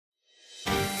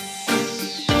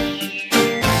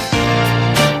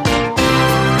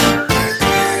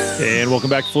welcome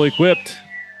back to Fully Equipped.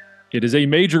 It is a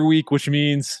major week, which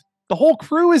means the whole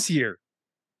crew is here.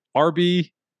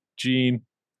 RB, Gene,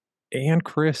 and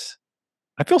Chris.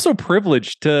 I feel so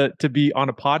privileged to be on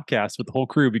a podcast with the whole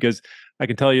crew because I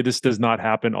can tell you this does not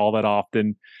happen all that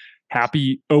often.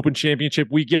 Happy Open Championship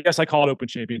week. Yes, I call it Open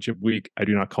Championship week. I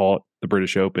do not call it the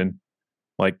British Open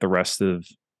like the rest of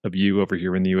you over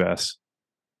here in the US.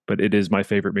 But it is my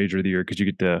favorite major of the year because you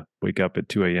get to wake up at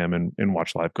 2 a.m. and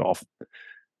watch live golf.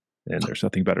 And there's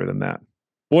nothing better than that.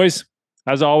 Boys,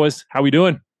 as always, how we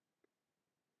doing?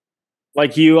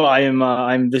 Like you,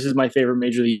 this is my favorite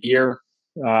major of the year.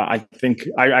 I think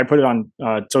I put it on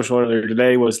social earlier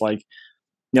today, was like,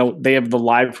 they have the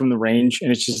live from the range,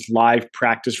 and it's just live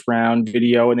practice round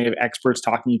video, and they have experts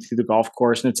talking you through the golf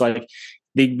course. And it's like,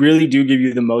 they really do give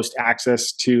you the most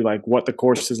access to like what the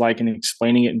course is like and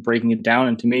explaining it and breaking it down.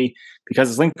 And to me, because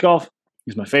it's linked golf,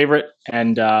 is my favorite,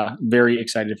 and very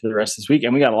excited for the rest of this week.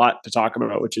 And we got a lot to talk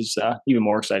about, which is even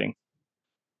more exciting.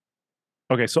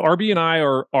 Okay, so RB and I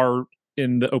are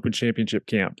in the Open Championship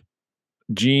camp.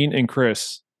 Gene and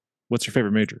Chris, what's your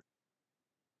favorite major?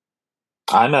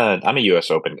 I'm a U.S.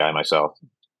 Open guy myself.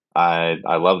 I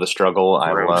love the struggle.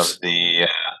 Gross. I love the.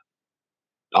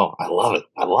 I love it.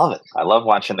 I love it. I love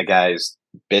watching the guys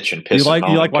bitch and piss. You like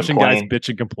and watching complain. guys bitch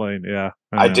and complain. Yeah,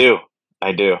 I do.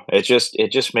 It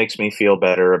just makes me feel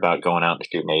better about going out and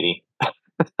shooting 80.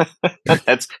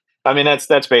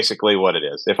 That's basically what it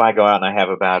is. If I go out and I have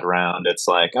a bad round, it's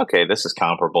like, okay, this is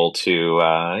comparable to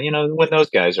when those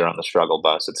guys are on the struggle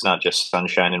bus. It's not just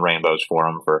sunshine and rainbows for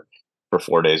them for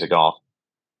 4 days of golf.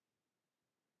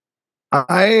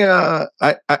 I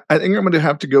think I'm going to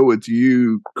have to go with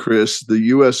you, Chris, the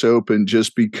U.S. Open,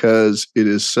 just because it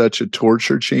is such a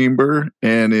torture chamber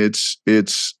and it's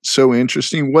so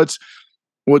interesting.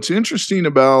 What's interesting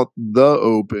about the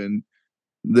Open,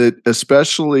 that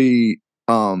especially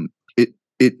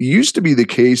it used to be the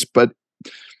case, but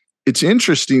it's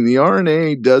interesting. The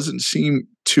R&A doesn't seem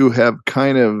to have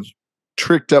kind of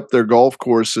tricked up their golf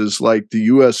courses like the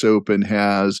U.S. Open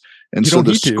has, and you so don't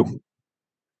need to.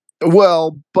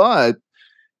 Well, but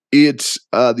it's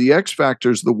the X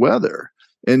factor is the weather.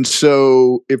 And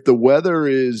so if the weather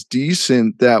is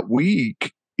decent that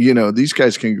week, these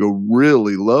guys can go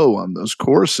really low on those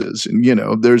courses. And,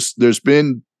 there's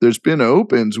been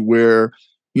opens where,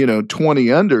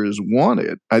 20 under is won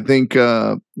it. I think,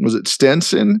 was it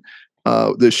Stenson,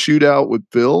 the shootout with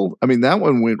Phil? I mean, that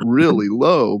one went really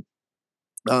low.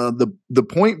 The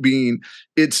point being,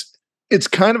 it's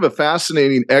kind of a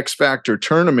fascinating X Factor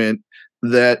tournament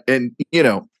that, and,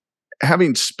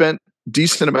 having spent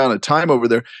decent amount of time over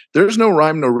there, there's no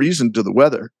rhyme, no reason to the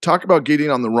weather. Talk about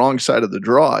getting on the wrong side of the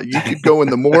draw. You could go in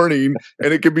the morning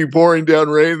and it could be pouring down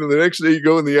rain, and the next day you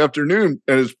go in the afternoon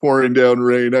and it's pouring down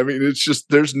rain. I mean, it's just,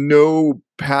 there's no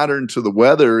pattern to the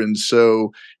weather. And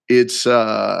so it's,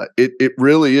 it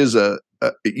really is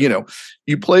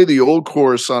you play the old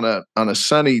course on a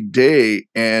sunny day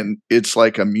and it's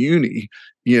like a muni,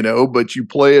 but you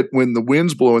play it when the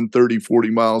wind's blowing 30, 40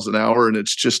 miles an hour, and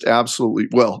it's just absolutely,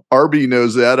 well, RB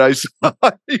knows that. I saw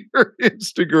your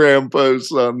Instagram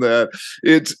posts on that.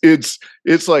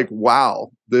 It's like,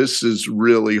 wow, this is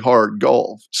really hard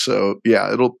golf. So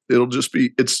yeah, it'll just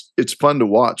be, it's fun to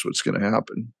watch what's going to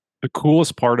happen. The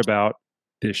coolest part about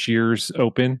this year's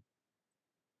Open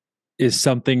is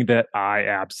something that I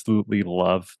absolutely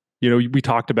love. We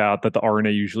talked about that the R&A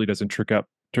usually doesn't trick out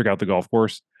the golf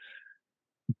course,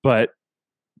 but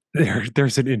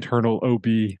there's an internal OB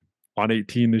on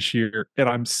 18 this year, and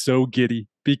I'm so giddy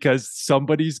because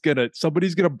somebody's gonna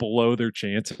blow their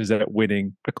chances at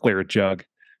winning a claret jug.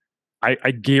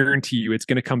 I guarantee you it's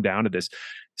gonna come down to this.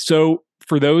 So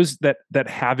for those that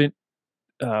haven't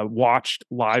watched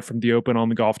live from the Open on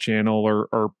the Golf Channel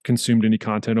or consumed any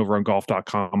content over on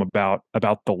golf.com about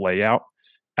the layout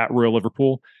at Royal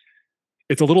Liverpool,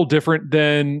 it's a little different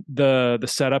than the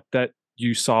setup that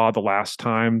you saw the last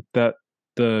time that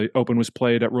the Open was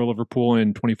played at Royal Liverpool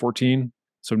in 2014.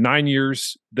 So 9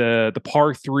 years, the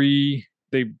par 3,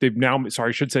 they've now, sorry,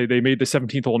 I should say they made the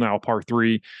 17th hole now par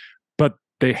 3, but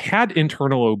they had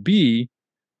internal OB,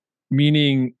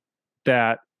 meaning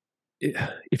that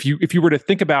if you were to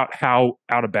think about how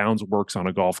out of bounds works on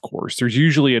a golf course, there's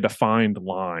usually a defined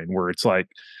line where it's like,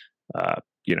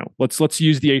 let's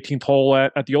use the 18th hole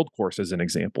at the old course as an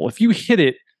example. If you hit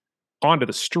it onto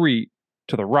the street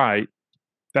to the right,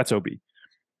 that's OB.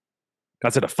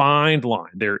 That's a defined line.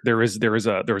 There is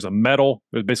a metal,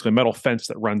 there's basically a metal fence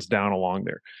that runs down along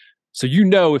there. So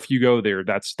if you go there,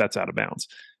 that's out of bounds.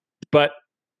 But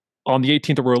on the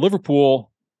 18th of Royal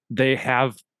Liverpool, they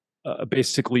have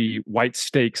basically white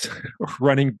stakes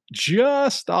running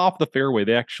just off the fairway.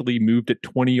 They actually moved it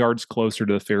 20 yards closer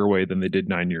to the fairway than they did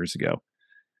 9 years ago.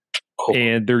 Oh.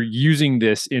 And they're using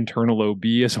this internal OB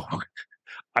as well.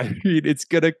 I mean, it's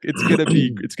gonna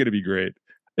be great.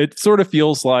 It sort of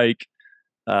feels like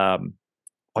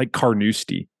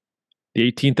Carnoustie,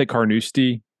 the 18th at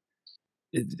Carnoustie.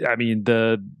 I mean,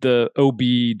 the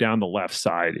OB down the left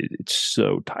side, it's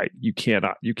so tight. You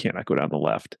cannot go down the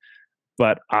left.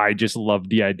 But I just love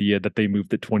the idea that they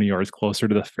moved it 20 yards closer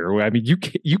to the fairway. I mean,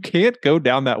 you can't go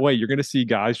down that way. You're going to see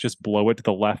guys just blow it to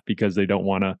the left because they don't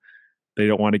want to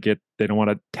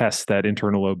test that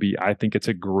internal OB. I think it's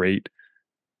a great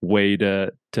way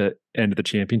to end the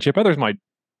championship. Others might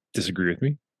disagree with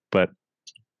me, but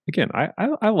again,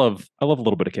 I love a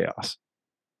little bit of chaos.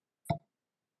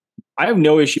 I have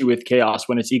no issue with chaos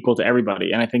when it's equal to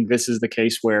everybody. And I think this is the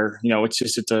case where,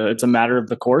 it's a matter of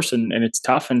the course and it's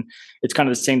tough. And it's kind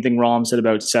of the same thing Rom said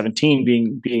about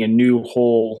 17 being a new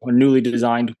hole, a newly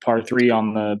designed par 3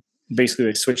 on basically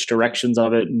they switched directions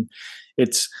of it. And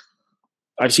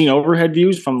I've seen overhead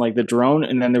views from like the drone.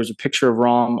 And then there was a picture of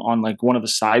Rom on like one of the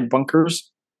side bunkers.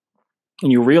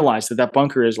 And you realize that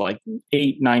bunker is like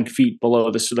 8-9 feet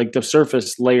below this, like the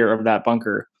surface layer of that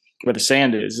bunker where the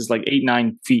sand is like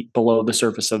 8-9 feet below the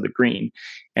surface of the green.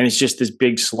 And it's just this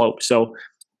big slope. So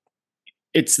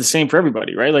it's the same for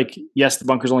everybody, right? Like, yes, the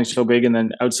bunker's only so big. And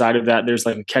then outside of that, there's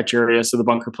like a catch area. So the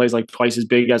bunker plays like twice as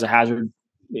big as a hazard,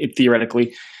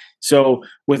 theoretically. So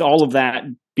with all of that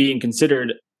being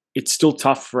considered, it's still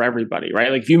tough for everybody,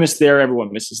 right? Like if you miss there,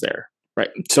 everyone misses there,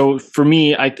 right? So for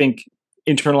me, I think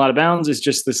internal out of bounds is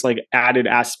just this like added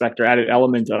aspect or added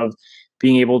element of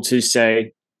being able to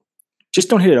say, just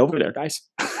don't hit it over there, guys.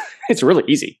 It's really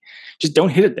easy. Just don't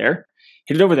hit it there.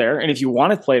 Hit it over there. And if you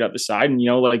want to play it up the side and,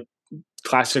 like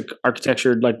classic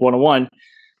architecture, like 101,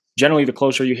 generally the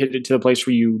closer you hit it to the place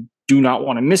where you do not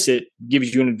want to miss it,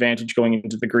 gives you an advantage going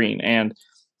into the green. And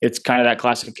it's kind of that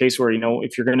classic case where,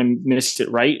 if you're going to miss it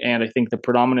right, and I think the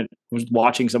predominant was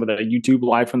watching some of the YouTube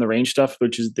live from the range stuff,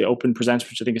 which is the Open Presents,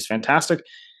 which I think is fantastic.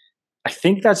 I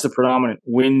think that's the predominant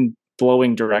wind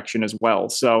blowing direction as well.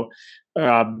 So,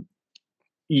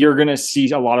 you're going to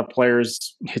see a lot of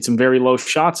players hit some very low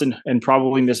shots and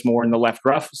probably miss more in the left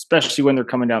rough, especially when they're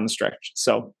coming down the stretch.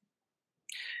 So,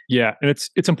 yeah, and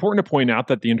it's important to point out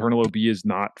that the internal OB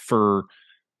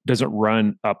doesn't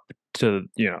run up to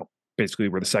basically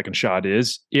where the second shot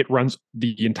is. It runs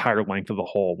the entire length of the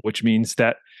hole, which means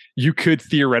that you could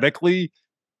theoretically,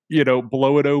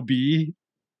 blow it OB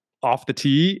off the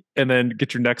tee and then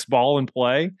get your next ball and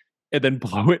play, and then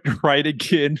blow it right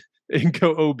again and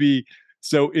go OB.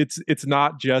 So it's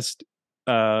not just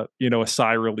a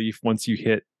sigh relief once you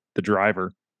hit the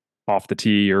driver off the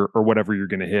tee or whatever you're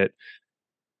going to hit,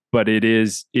 but it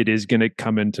is going to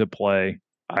come into play.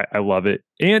 I love it.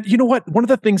 And you know what? One of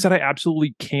the things that I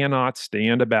absolutely cannot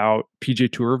stand about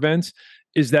PGA Tour events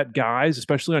is that guys,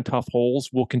 especially on tough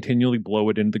holes, will continually blow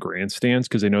it into the grandstands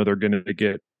because they know they're going to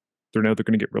get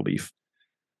relief.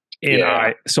 And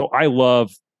I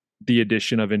love the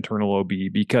addition of internal OB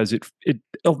because it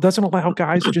doesn't allow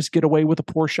guys to just get away with a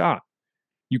poor shot.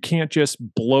 You can't just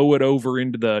blow it over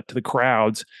into the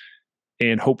crowds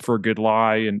and hope for a good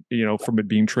lie and from it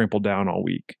being trampled down all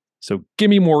week. So give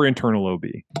me more internal OB.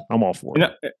 I'm all for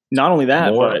it. Not only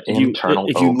that, more but if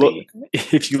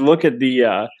you look at the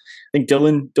I think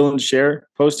Dylan Scher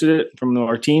posted it from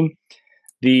our team,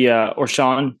 or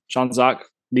Sean Zock,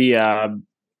 the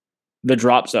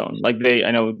drop zone. Like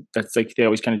I know that's like they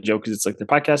always kind of joke because it's like their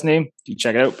podcast name. You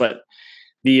check it out, but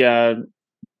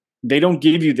they don't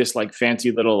give you this like fancy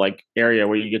little like area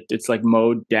where it's like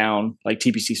mowed down like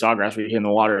TPC Sawgrass where you hit in the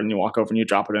water and you walk over and you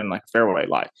drop it in like a fairway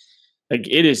lie. Like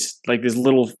it is like this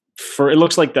little it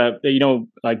looks like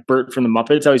like Bert from the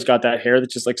Muppets, how he's got that hair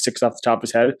that just like sticks off the top of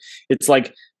his head. It's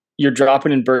like you're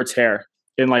dropping in Bert's hair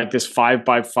in like this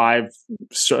 5x5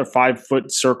 5-foot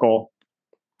circle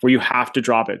where you have to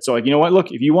drop it. So like, you know what?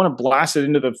 Look, if you want to blast it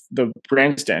into the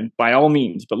grandstand, by all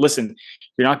means, but listen,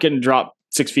 you're not getting dropped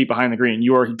 6 feet behind the green.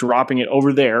 You are dropping it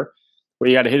over there where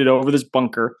you got to hit it over this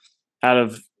bunker out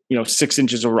of 6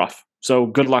 inches of rough. So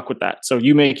good luck with that. So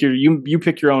you make you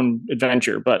pick your own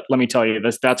adventure, but let me tell you,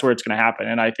 that's where it's going to happen.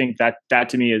 And I think that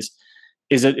to me is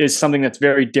something that's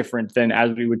very different than, as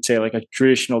we would say, like a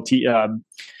traditional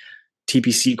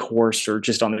TPC course or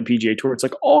just on the PGA Tour. It's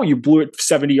like, oh, you blew it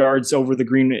 70 yards over the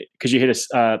green because you hit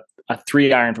a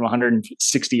 3-iron from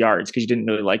 160 yards because you didn't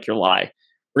really like your lie.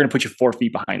 We're going to put you 4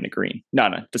 feet behind the green. No,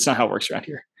 that's not how it works around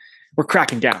here. We're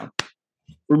cracking down.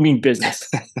 We mean business.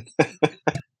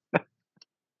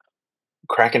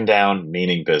 Cracking down,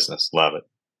 meaning business. Love it.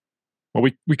 Well,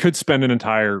 we could spend an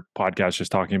entire podcast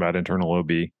just talking about internal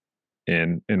OB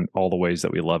in all the ways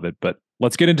that we love it, but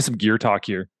let's get into some gear talk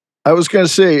here. I was going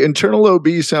to say internal OB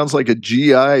sounds like a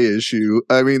GI issue.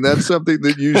 I mean, that's something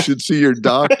that you should see your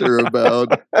doctor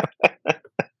about.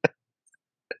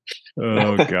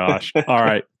 Oh gosh. All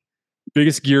right.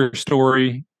 Biggest gear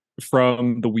story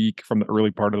from the week, from the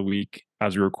early part of the week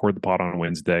as we record the pod on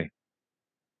Wednesday,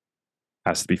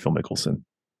 has to be Phil Mickelson.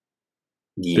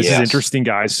 This is interesting,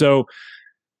 guys. So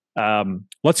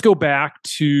let's go back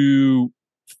to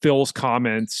Phil's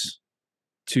comments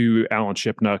to Alan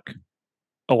Shipnuck,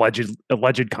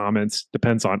 alleged comments.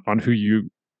 Depends on who you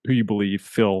believe,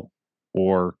 Phil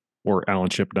or Alan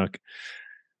Shipnuck.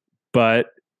 But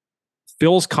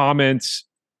Phil's comments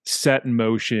set in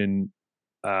motion,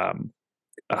 just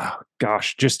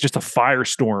a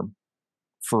firestorm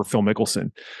for Phil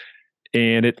Mickelson.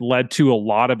 And it led to a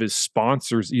lot of his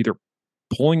sponsors either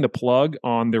pulling the plug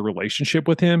on their relationship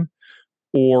with him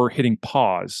or hitting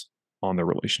pause on their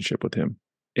relationship with him.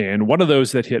 And one of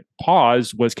those that hit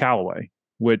pause was Callaway,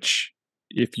 which,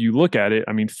 if you look at it,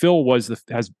 I mean, Phil is the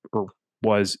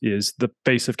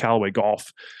face of Callaway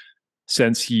Golf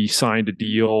since he signed a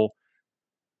deal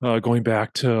going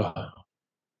back to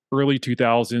early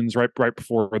 2000s, right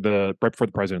before the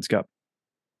President's Cup.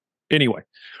 Anyway,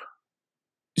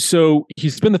 so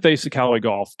he's been the face of Callaway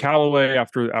Golf. Callaway,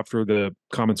 after the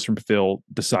comments from Phil,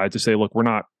 decides to say, "Look, we're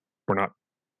not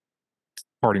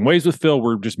parting ways with Phil.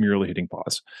 We're just merely hitting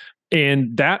pause."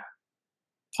 And that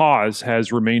pause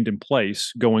has remained in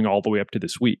place going all the way up to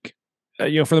this week. For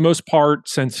the most part,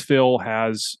 since Phil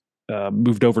has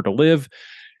moved over to LIV,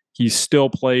 he's still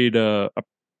played a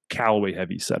Callaway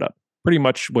heavy setup. Pretty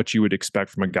much what you would expect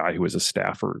from a guy who is a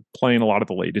staffer, playing a lot of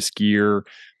the latest gear.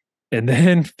 And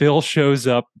then Phil shows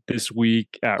up this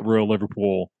week at Royal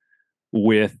Liverpool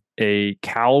with a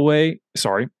Ping.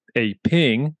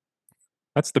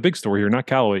 That's the big story here, not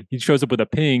Callaway. He shows up with a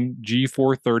Ping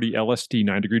G430 LST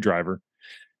 9-degree driver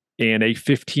and a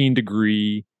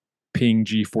 15-degree Ping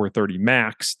G430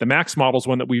 Max. The Max model is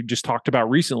one that we just talked about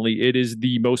recently. It is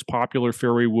the most popular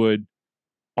fairway wood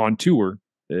on tour.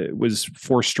 It was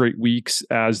 4 straight weeks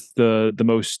as the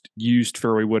most used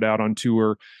fairway wood out on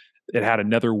tour. It had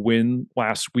another win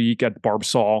last week at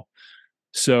Barbasol.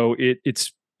 So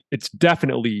it's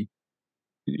definitely,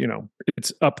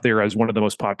 it's up there as one of the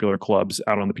most popular clubs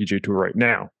out on the PGA Tour right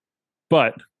now.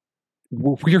 But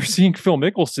we are seeing Phil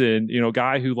Mickelson, a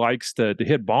guy who likes to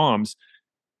hit bombs.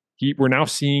 We're now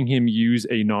seeing him use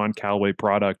a non-Callaway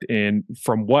product. And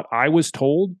from what I was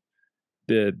told,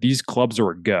 these clubs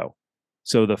are a go.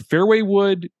 So the fairway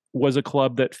wood was a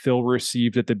club that Phil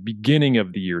received at the beginning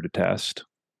of the year to test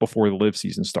before the LIV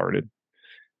season started.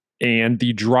 And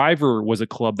the driver was a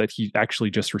club that he actually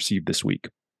just received this week.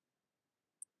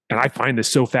 And I find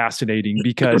this so fascinating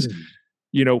because,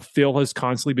 Phil has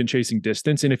constantly been chasing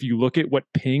distance. And if you look at what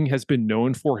Ping has been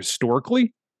known for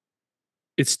historically,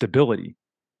 it's stability.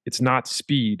 It's not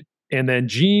speed. And then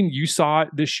Gene, you saw it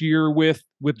this year with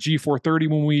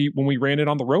G430 when we ran it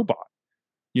on the robot.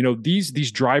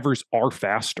 These drivers are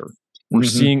faster. We're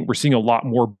seeing a lot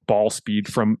more ball speed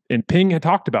and Ping had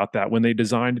talked about that when they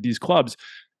designed these clubs.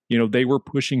 They were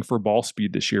pushing for ball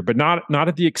speed this year, but not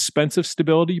at the expense of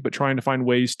stability, but trying to find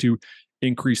ways to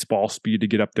increase ball speed to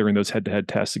get up there in those head-to-head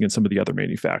tests against some of the other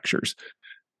manufacturers.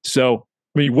 So,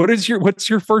 I mean, what's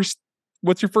your first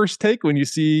take when you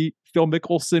see Phil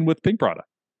Mickelson with Ping product?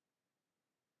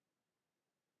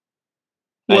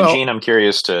 And Gene, I'm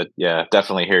curious to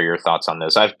definitely hear your thoughts on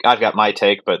this. I've got my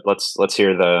take, but let's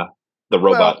hear the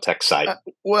robot tech side.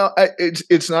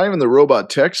 It's not even the robot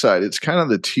tech side. It's kind of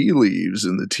the tea leaves,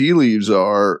 and the tea leaves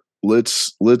are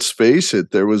let's face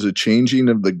it. There was a changing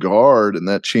of the guard, and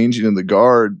that changing of the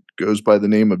guard goes by the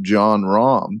name of John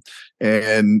Rahm.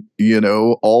 And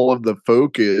all of the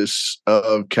focus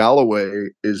of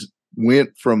Callaway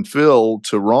went from Phil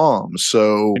to Rahm.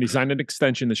 So, and he signed an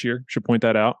extension this year. Should point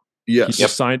that out. Yes. He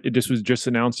signed. This was just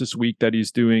announced this week that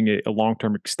he's doing a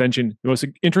long-term extension. The most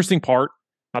interesting part,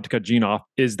 not to cut Gene off,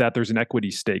 is that there's an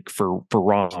equity stake for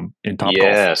Rahm in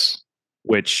Topgolf,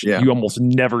 which you almost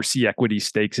never see equity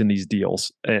stakes in these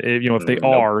deals. If they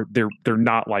are, they're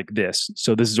not like this.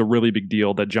 So this is a really big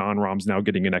deal that John Rahm's now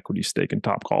getting an equity stake in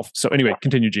Topgolf. So anyway,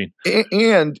 continue, Gene.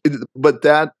 But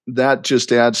that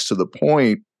just adds to the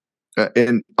point.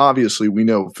 And obviously we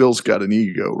know Phil's got an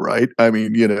ego, right? I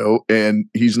mean, and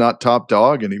he's not top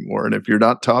dog anymore. And if you're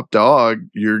not top dog,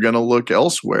 you're going to look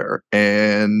elsewhere.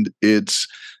 And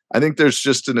I think there's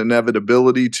just an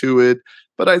inevitability to it.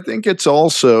 But I think it's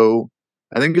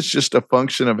just a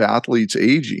function of athletes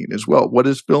aging as well. What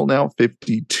is Phil now?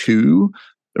 52?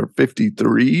 or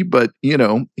 53, but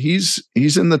he's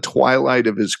in the twilight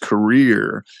of his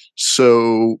career.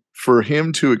 So for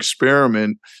him to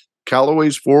experiment,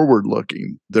 Callaway's forward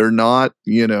looking. They're not,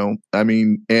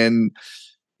 and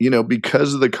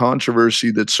because of the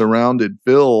controversy that surrounded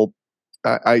Phil,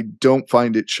 I don't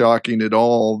find it shocking at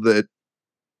all that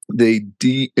they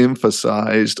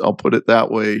de-emphasized, I'll put it that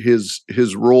way, his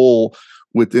role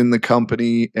within the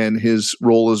company and his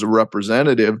role as a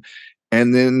representative.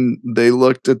 And then they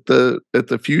looked at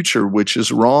the future, which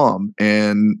is Rahm,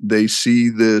 and they see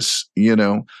this,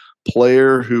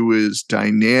 player who is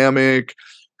dynamic,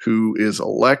 who is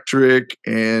electric,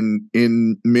 and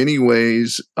in many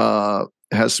ways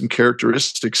has some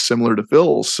characteristics similar to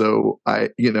Phil. So I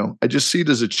just see it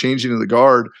as a changing of the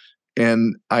guard,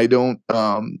 and I don't,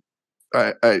 from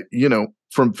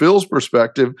Phil's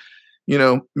perspective,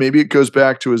 maybe it goes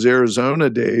back to his Arizona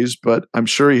days, but I'm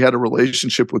sure he had a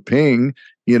relationship with Ping,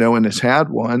 and has had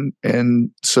one.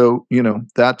 And so,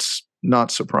 that's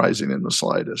not surprising in the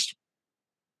slightest.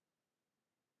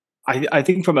 I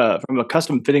think from a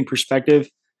custom fitting perspective,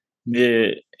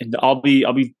 I'll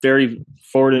be very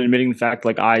forward in admitting the fact,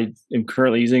 like, I am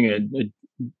currently using a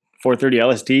 430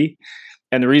 LST.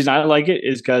 And the reason I like it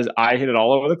is because I hit it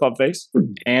all over the club face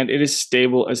and it is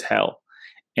stable as hell.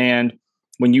 And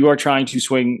when you are trying to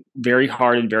swing very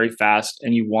hard and very fast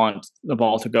and you want the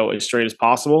ball to go as straight as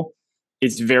possible,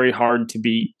 it's very hard to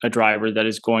beat a driver that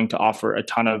is going to offer a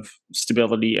ton of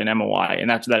stability and MOI. And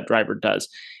that's what that driver does.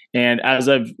 And as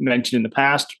I've mentioned in the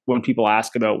past, when people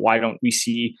ask about why don't we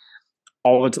see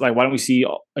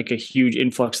like a huge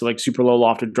influx of like super low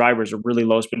lofted drivers or really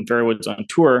low spin fairwoods on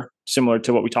tour, similar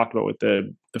to what we talked about with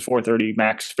the 430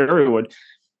 max fairwood,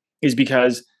 is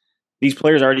because these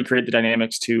players already create the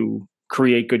dynamics to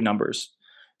create good numbers.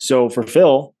 So for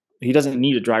Phil, he doesn't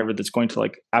need a driver that's going to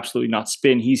like absolutely not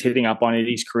spin. He's hitting up on it.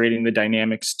 He's creating the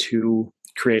dynamics to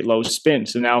create low spin.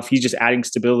 So now if he's just adding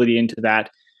stability into that,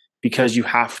 because you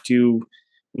have to,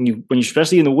 when you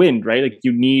especially in the wind, right? Like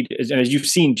you need, and as you've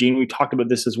seen, Gene, we talked about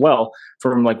this as well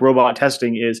from like robot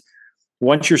testing, is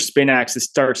once your spin axis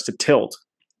starts to tilt,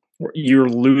 you're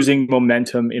losing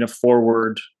momentum in a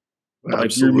forward.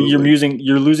 Like you're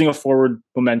losing a forward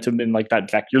momentum in like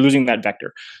that vector. You're losing that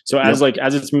vector. So as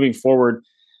it's moving forward,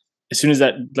 as soon as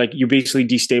that, like, you basically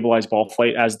destabilize ball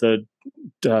flight as the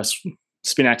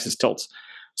spin axis tilts.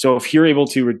 So if you're able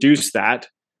to reduce that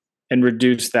and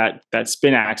reduce that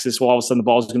spin axis, well, all of a sudden the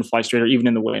ball is going to fly straighter, even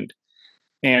in the wind.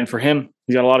 And for him,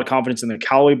 he's got a lot of confidence in the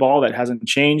Callaway ball. That hasn't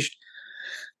changed.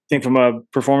 I think from a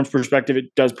performance perspective,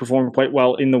 it does perform quite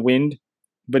well in the wind.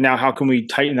 But now how can we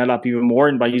tighten that up even more?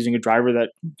 And by using a driver that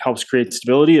helps create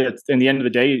stability, in the end of the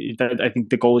day, I think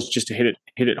the goal is just to hit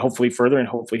it hopefully further and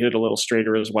hopefully hit it a little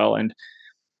straighter as well. And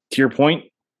to your point,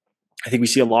 I think we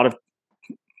see a lot of,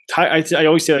 I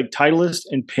always say, like, Titleist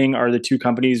and Ping are the two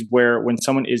companies where when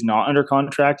someone is not under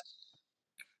contract,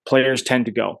 players tend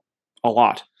to go a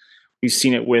lot. We've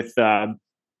seen it with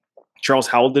Charles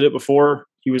Howell did it before.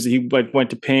 He went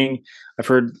to Ping. I've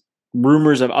heard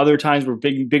rumors of other times where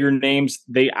bigger names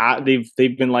they've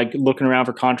been like looking around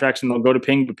for contracts and they'll go to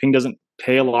Ping, but Ping doesn't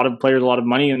pay a lot of players a lot of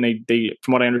money, and they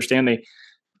from what I understand, a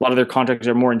lot of their contracts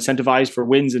are more incentivized for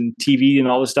wins and TV and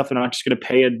all this stuff. They're not just going to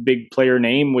pay a big player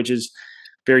name, which is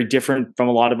very different from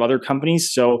a lot of other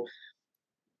companies. So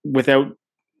without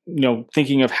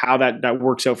thinking of how that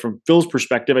works out from Phil's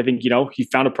perspective, I think he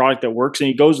found a product that works and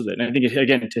he goes with it. And I think,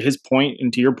 again, to his point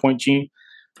and to your point, Gene,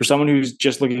 for someone who's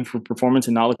just looking for performance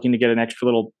and not looking to get an extra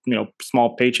little,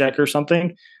 small paycheck or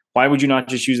something, why would you not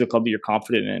just use the club that you're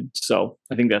confident in? So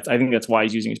I think that's why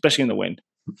he's using it, especially in the wind.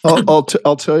 I'll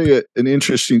tell you an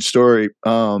interesting story.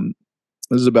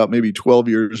 This is about maybe 12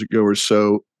 years ago or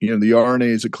so. The RNA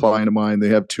is a client of mine. They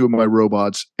have two of my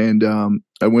robots, and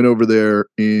I went over there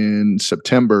in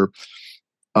September,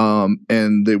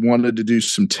 and they wanted to do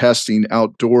some testing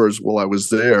outdoors while I was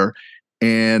there.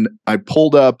 And I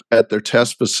pulled up at their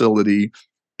test facility,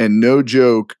 and no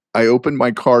joke, I opened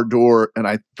my car door and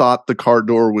I thought the car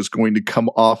door was going to come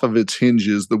off of its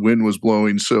hinges. The wind was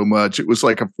blowing so much. It was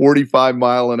like a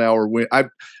 45-mile-an-hour wind.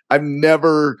 I've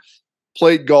never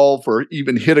played golf or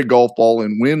even hit a golf ball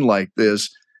in wind like this.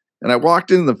 And I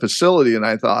walked into the facility and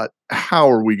I thought, how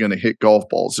are we going to hit golf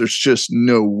balls? There's just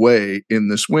no way in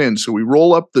this wind. So we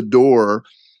roll up the door,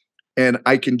 and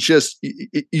I can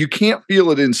you can't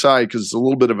feel it inside because it's a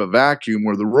little bit of a vacuum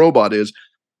where the robot is,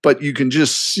 but you can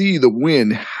just see the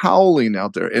wind howling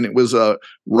out there. And it was a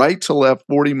right to left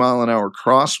 40-mile-an-hour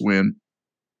crosswind.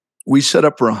 We set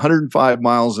up for 105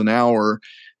 miles an hour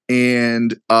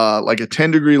and like a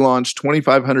 10-degree launch,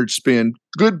 2,500 spin,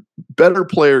 better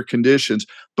player conditions,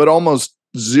 but almost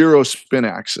zero spin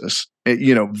axis,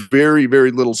 very,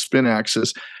 very little spin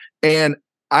axis. And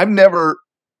I'd never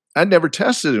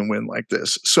tested in wind like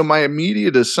this. So my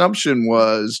immediate assumption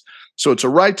was, so it's a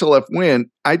right to left wind.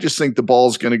 I just think the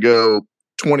ball's going to go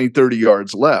 20, 30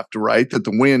 yards left, right? That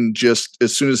the wind just,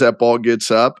 as soon as that ball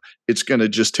gets up, it's going to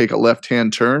just take a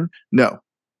left-hand turn. No,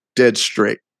 dead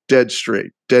straight.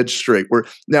 Where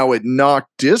now it knocked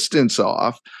distance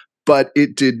off, but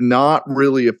it did not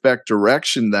really affect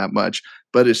direction that much.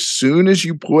 But as soon as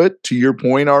you put, to your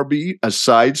point, RB, a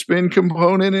side spin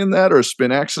component in that or a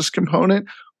spin axis component,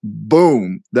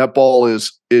 boom, that ball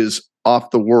is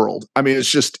off the world. I mean,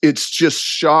 it's just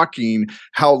shocking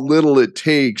how little it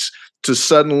takes to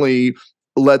suddenly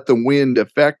let the wind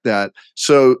affect that.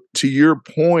 So to your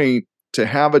point, to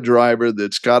have a driver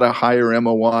that's got a higher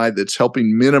MOI that's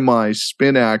helping minimize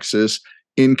spin axis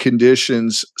in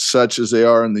conditions such as they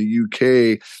are in the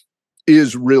UK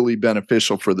is really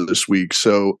beneficial for this week.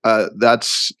 So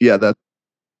that's a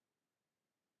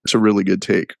really good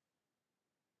take.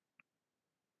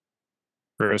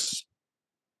 Chris.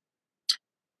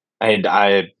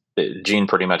 Gene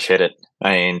pretty much hit it.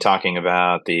 I mean, talking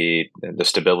about the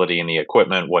stability in the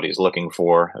equipment, what he's looking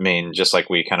for. I mean, just like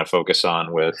we kind of focus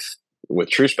on with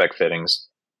true spec fittings,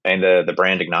 and the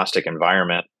brand agnostic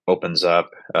environment opens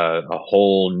up a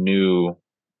whole new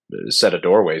set of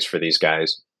doorways for these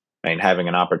guys. I mean, having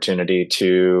an opportunity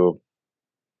to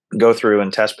go through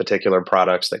and test particular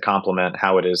products that complement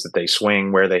how it is that they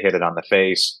swing, where they hit it on the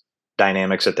face,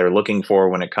 dynamics that they're looking for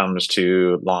when it comes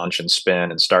to launch and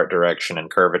spin and start direction and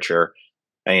curvature.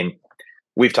 I mean,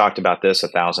 we've talked about this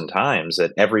 1,000 times,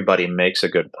 that everybody makes a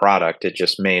good product. It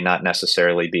just may not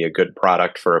necessarily be a good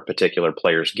product for a particular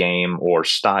player's game or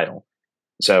style.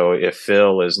 So if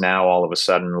Phil is now all of a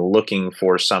sudden looking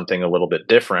for something a little bit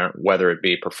different, whether it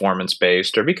be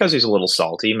performance-based or because he's a little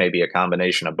salty, maybe a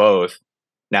combination of both,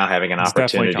 now having an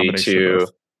opportunity to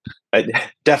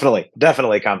definitely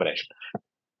a combination.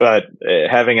 But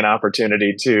having an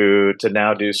opportunity to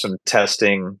now do some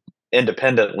testing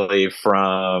independently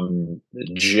from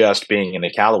just being in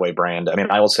the Callaway brand. I mean,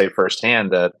 I will say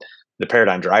firsthand that the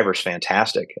Paradigm driver is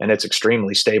fantastic and it's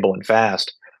extremely stable and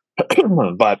fast.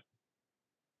 But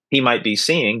he might be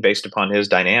seeing, based upon his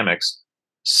dynamics,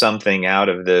 something out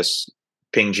of this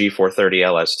Ping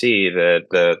G430 LST that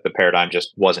the Paradigm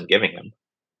just wasn't giving him.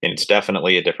 And it's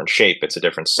definitely a different shape. It's a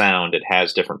different sound. It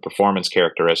has different performance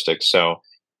characteristics. So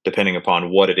depending upon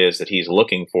what it is that he's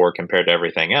looking for compared to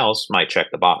everything else, might check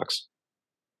the box.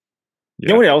 You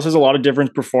know what else has a lot of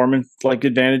different performance like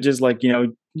advantages? Like, you're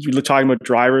talking about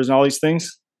drivers and all these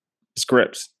things. It's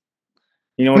grips.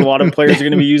 You know what a lot of players are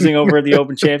going to be using over at the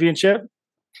Open Championship?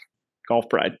 Golf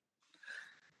Pride.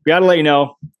 We got to let you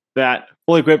know that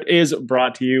Fully Equipped is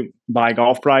brought to you by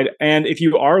Golf Pride. And if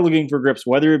you are looking for grips,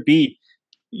 whether it be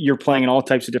you're playing in all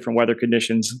types of different weather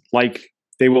conditions, like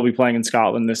they will be playing in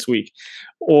Scotland this week,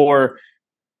 or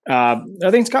I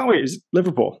think Scotland is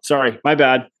Liverpool. Sorry, my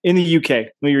bad. In the UK.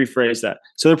 Let me rephrase that.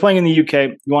 So they're playing in the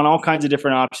UK. You want all kinds of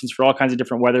different options for all kinds of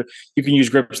different weather. You can use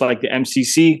grips like the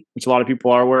MCC, which a lot of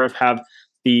people are aware of.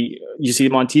 You see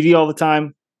them on TV all the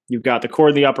time. You've got the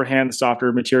cord in the upper hand, the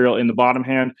softer material in the bottom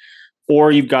hand,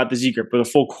 or you've got the Z grip with a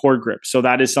full cord grip. So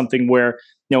that is something where,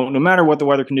 no matter what the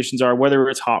weather conditions are, whether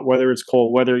it's hot, whether it's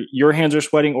cold, whether your hands are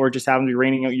sweating or it just happens to be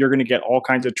raining out, you're going to get all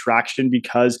kinds of traction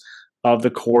because of the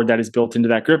cord that is built into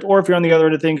that grip. Or if you're on the other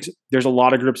end of things, there's a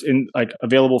lot of grips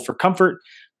available for comfort.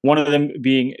 One of them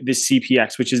being the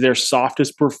CPX, which is their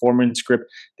softest performance grip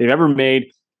they've ever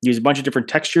made. Use a bunch of different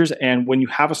textures, and when you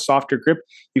have a softer grip,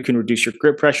 you can reduce your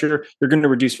grip pressure. You're going to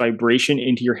reduce vibration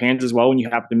into your hands as well when you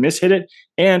have to mishit it.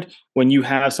 And when you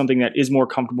have something that is more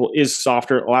comfortable, is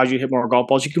softer, allows you to hit more golf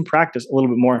balls, you can practice a little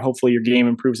bit more, and hopefully your game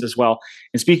improves as well.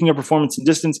 And speaking of performance and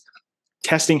distance,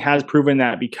 testing has proven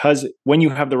that because when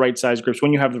you have the right size grips,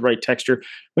 when you have the right texture,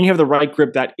 when you have the right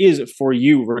grip that is for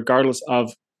you, regardless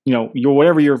of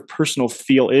whatever your personal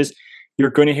feel is, you're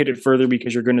going to hit it further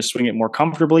because you're going to swing it more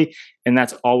comfortably. And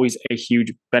that's always a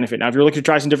huge benefit. Now, if you're looking to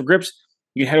try some different grips,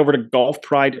 you can head over to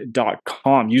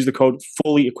golfpride.com. Use the code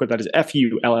Fully Equipped. That is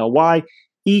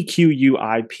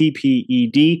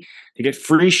FULLYEQUIPPED to get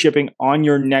free shipping on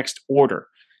your next order.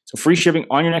 So free shipping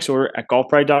on your next order at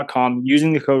golfpride.com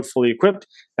using the code Fully Equipped.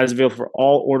 That is available for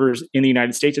all orders in the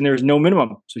United States. And there is no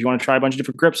minimum. So if you want to try a bunch of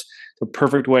different grips, it's a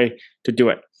perfect way to do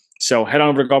it. So head on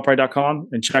over to golfpride.com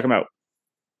and check them out.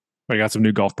 I got some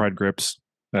new Golf Pride grips.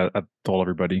 I told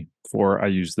everybody before I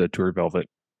use the Tour Velvet,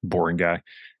 boring guy,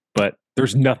 but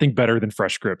there's nothing better than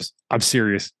fresh grips. I'm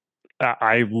serious.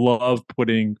 I love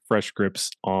putting fresh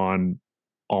grips on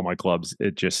all my clubs.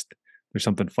 There's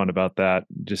something fun about that.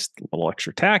 Just a little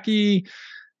extra tacky.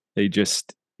 They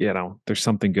just, there's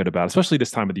something good about it, especially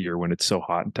this time of the year when it's so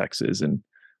hot in Texas and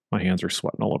my hands are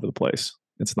sweating all over the place.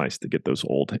 It's nice to get those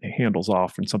old handles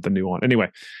off and something new on. Anyway,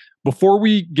 before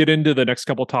we get into the next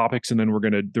couple of topics, and then we're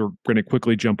gonna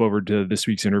quickly jump over to this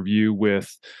week's interview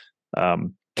with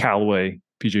Callaway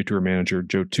PGA Tour manager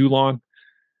Joe Toulon.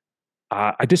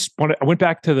 I went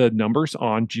back to the numbers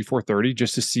on G430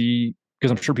 just to see, because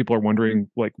I'm sure people are wondering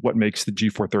like what makes the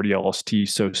G430 LST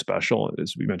so special.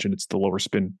 As we mentioned, it's the lower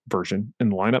spin version in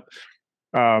the lineup.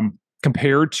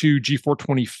 Compared to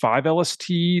G425 LST,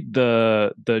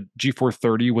 the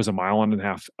G430 was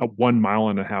 1.5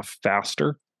 miles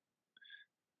faster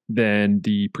than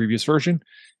the previous version.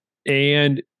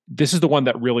 And this is the one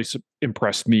that really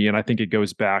impressed me. And I think it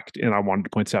goes back and I wanted to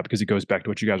point this out because it goes back to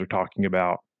what you guys are talking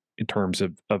about in terms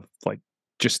of like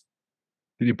just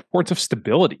the importance of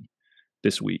stability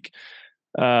this week.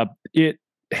 It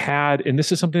had, and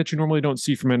this is something that you normally don't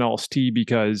see from an LST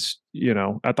because,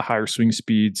 at the higher swing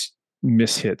speeds,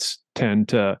 mishits tend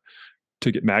to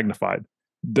get magnified.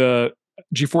 The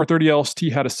G430 LST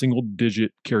had a single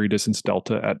digit carry distance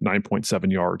delta at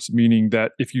 9.7 yards, meaning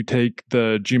that if you take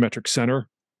the geometric center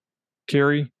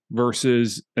carry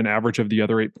versus an average of the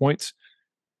other 8 points,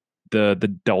 the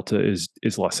delta is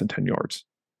less than 10 yards,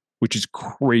 which is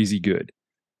crazy good.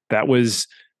 That was,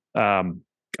 I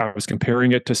was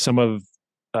comparing it to some of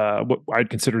what I'd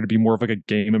consider to be more of like a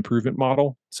game improvement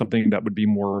model, something that would be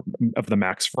more of the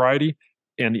max variety.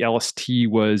 And the LST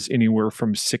was anywhere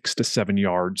from 6 to 7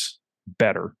 yards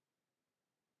better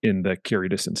in the carry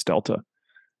distance delta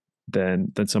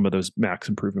than some of those max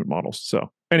improvement models.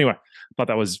 So anyway, I thought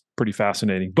that was pretty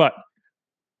fascinating. But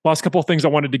last couple of things I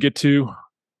wanted to get to,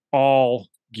 all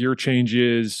gear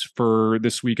changes for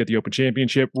this week at the Open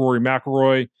Championship. Rory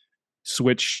McIlroy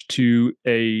switched to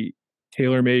a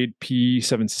TaylorMade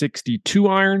P760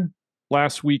 2-iron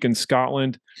last week in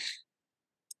Scotland.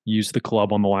 Used the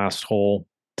club on the last hole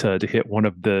to hit one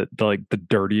of the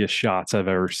dirtiest shots I've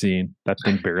ever seen. That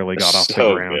thing barely got off the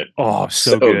ground. Good. Oh,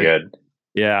 so good.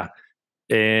 Yeah.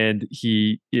 And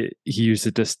he used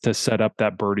it to set up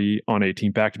that birdie on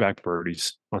 18, back-to-back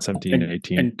birdies on 17 and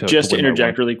 18. And just to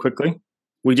interject really quickly,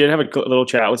 we did have a little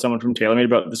chat with someone from TaylorMade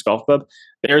about this golf club.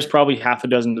 There's probably half a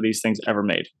dozen of these things ever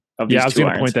made. I was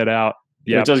going to point that out.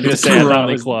 Yeah, I was going to say tour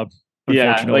only club.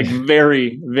 Yeah, like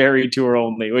very, very tour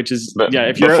only. Which is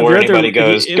if you're before anybody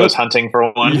goes hunting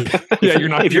for one. Yeah, you're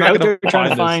not. If you're out there trying to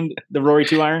this. find the Rory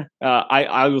 2-iron,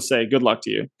 I will say good luck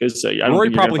to you because Rory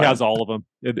probably has all of them,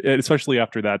 especially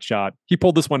after that shot. He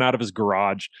pulled this one out of his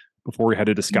garage before he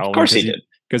headed to Scotland. Of course he did,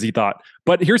 because he thought.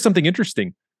 But here's something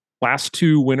interesting: last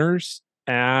two winners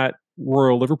at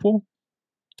Royal Liverpool,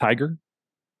 Tiger,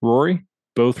 Rory,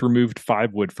 both removed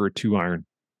 5 wood for a 2-iron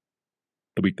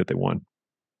the week that they won.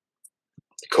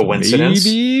 Coincidence?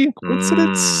 Maybe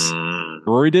coincidence.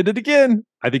 Rory did it again.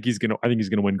 I think he's gonna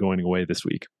win going away this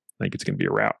week. I think it's gonna be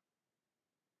a wrap.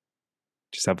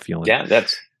 Just have a feeling. Yeah,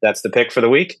 that's the pick for the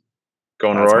week.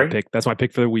 Going that's Rory. That's my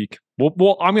pick for the week.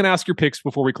 Well, I'm gonna ask your picks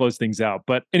before we close things out.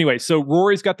 But anyway, so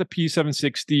Rory's got the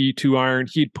P760 2-iron.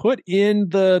 He'd put in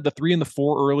the 3 and the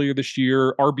 4 earlier this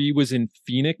year. RB was in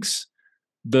Phoenix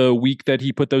the week that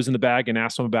he put those in the bag and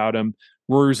asked him about him.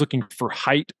 Rory was looking for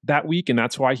height that week, and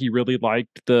that's why he really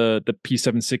liked the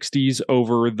P760s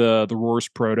over the Roars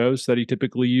Protos that he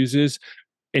typically uses,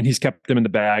 and he's kept them in the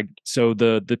bag. So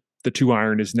the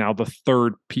 2-iron is now the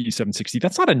third P760.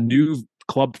 That's not a new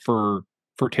club for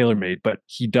TaylorMade, but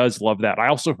he does love that. I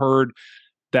also heard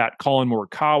that Colin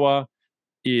Morikawa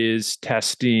is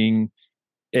testing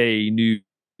a new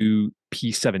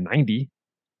P790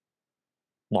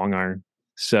 long iron.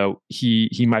 So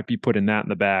he might be putting that in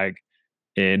the bag.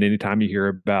 And anytime you hear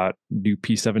about new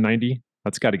P790,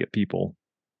 that's got to get people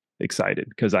excited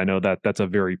because I know that that's a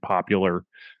very popular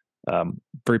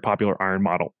iron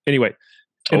model. Anyway,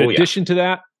 in addition to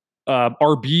that,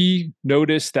 RB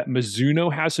noticed that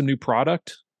Mizuno has some new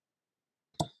product.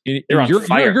 You're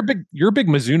a big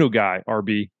Mizuno guy,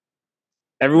 RB.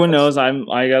 Everyone knows I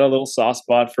got a little soft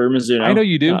spot for Mizuno. I know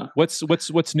you do.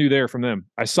 What's new there from them?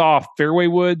 I saw fairway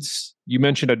woods. You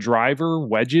mentioned a driver,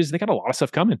 wedges. They got a lot of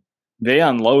stuff coming. They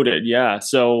unloaded, yeah.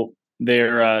 So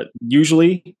they're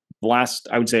usually the last,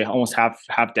 I would say, almost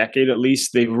half decade at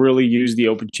least, they've really used the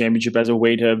Open Championship as a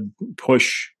way to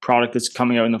push product that's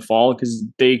coming out in the fall because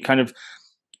they kind of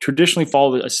traditionally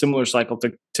follow a similar cycle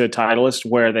to Titleist,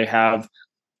 where they have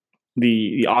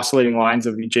the oscillating lines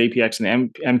of the JPX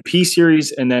and the MP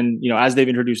series, and then as they've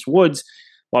introduced woods,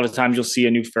 a lot of times you'll see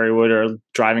a new fairway wood or a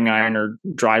driving iron or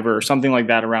driver or something like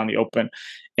that around the Open,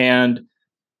 and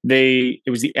It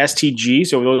was the STG.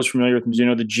 So those familiar with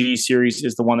Mizuno, the G series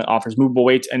is the one that offers movable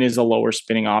weights and is a lower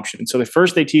spinning option. So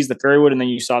first they teased the fairway, and then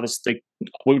you saw this thing,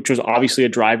 which was obviously a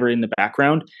driver in the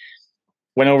background.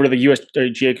 Went over to the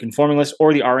USGA conforming list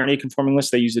or the RNA conforming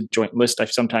list. They use a joint list.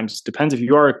 Sometimes depends if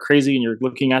you are crazy and you're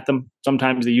looking at them.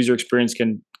 Sometimes the user experience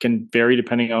can vary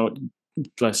depending on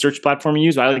the search platform you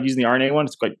use. I like using the RNA one.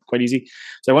 It's quite easy.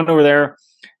 So I went over there,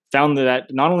 found that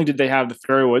not only did they have the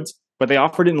fairway woods, but they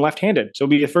offered it in left-handed. So it'll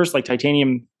be the first like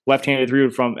titanium left-handed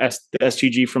 3-wood from the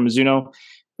STG from Mizuno.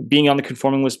 Being on the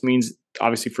conforming list means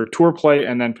obviously for tour play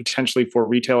and then potentially for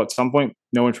retail at some point.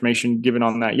 No information given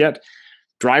on that yet.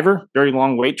 Driver, very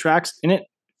long weight tracks in it,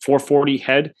 440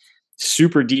 head,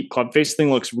 super deep club face. Thing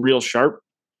looks real sharp.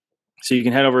 So you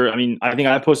can head over. I mean, I think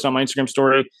I posted on my Instagram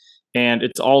story, and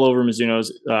it's all over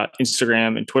Mizuno's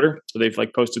Instagram and Twitter. So they've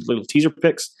like posted little teaser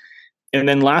pics. And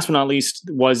then last but not least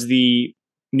was the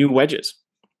new wedges.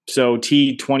 So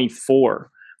T24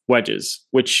 wedges,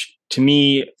 which to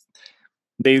me,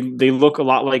 they look a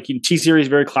lot like T-Series,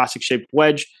 very classic shaped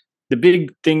wedge. The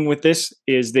big thing with this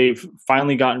is they've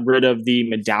finally gotten rid of the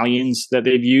medallions that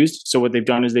they've used. So what they've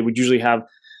done is they would usually have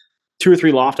 2 or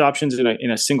 3 loft options in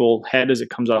a single head as it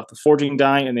comes off the forging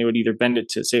die, and they would either bend it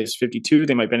to, say it's 52,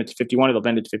 they might bend it to 51, or they'll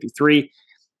bend it to 53,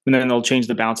 and then they'll change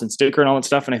the bounce and sticker and all that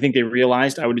stuff. And I think they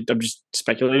realized, I'm just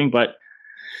speculating, but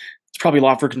it's probably a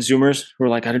lot for consumers who are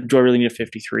like, do I really need a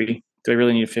 53? Do I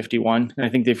really need a 51? And I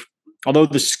think although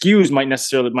the SKUs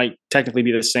might technically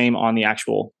be the same on the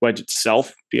actual wedge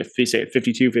itself, be say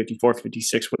 52, 54,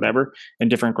 56, whatever, and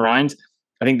different grinds.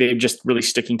 I think they're just really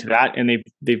sticking to that, and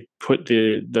they've put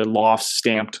the loft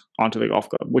stamped onto the golf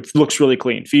club, which looks really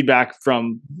clean. Feedback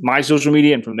from my social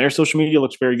media and from their social media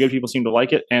looks very good. People seem to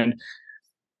like it, and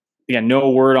again,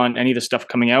 no word on any of the stuff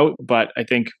coming out, but I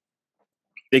think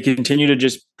they continue to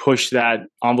just push that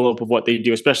envelope of what they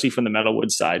do, especially from the metalwood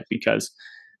side, because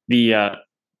they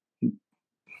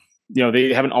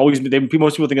haven't always been.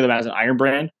 Most people think of them as an iron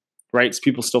brand, right? So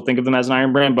people still think of them as an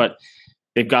iron brand, but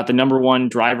they've got the number one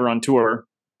driver on tour,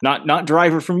 not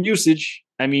driver from usage.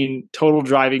 I mean, total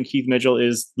driving. Keith Mitchell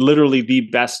is literally the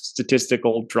best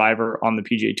statistical driver on the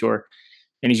PGA Tour,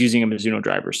 and he's using a Mizuno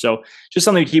driver. So just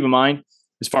something to keep in mind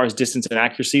as far as distance and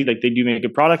accuracy. Like, they do make a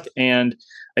good product, and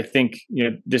I think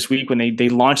this week when they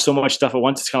launch so much stuff at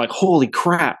once, it's kind of like, holy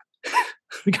crap.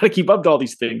 We got to keep up to all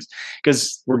these things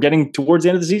because we're getting towards the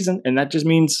end of the season. And that just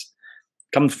means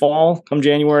come fall, come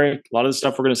January, a lot of the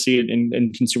stuff we're going to see it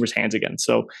in consumers' hands again.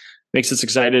 So makes us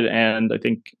excited. And I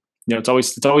think, it's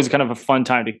always kind of a fun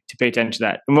time to pay attention to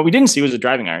that. And what we didn't see was a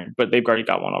driving iron, but they've already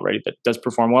got one already that does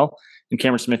perform well. And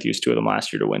Cameron Smith used 2 of them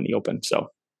last year to win the Open. So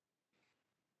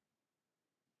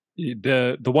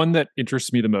the one that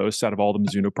interests me the most out of all the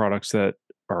Mizuno products that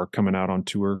are coming out on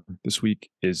tour this week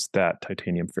is that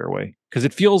titanium fairway, because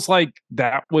it feels like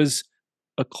that was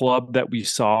a club that we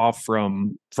saw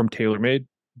from TaylorMade,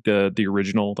 the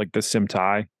original, like the Sim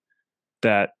tie,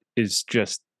 that is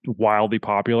just wildly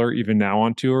popular even now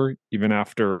on tour, even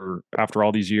after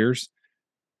all these years.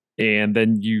 And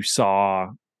then you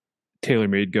saw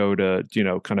TaylorMade go to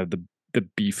kind of the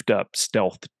beefed up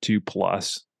Stealth 2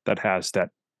 Plus that has that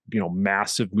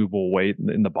massive movable weight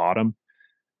in the bottom.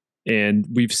 And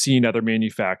we've seen other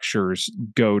manufacturers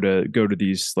go to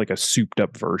these like a souped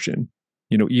up version.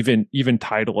 Even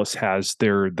Titleist has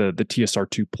the TSR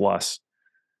 2 Plus.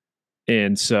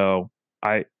 And so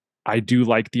I do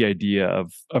like the idea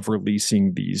of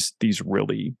releasing these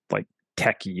really like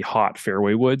techie hot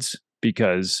fairway woods,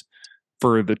 because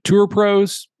for the tour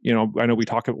pros, I know we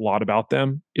talk a lot about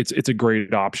them. It's a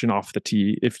great option off the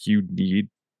tee if you need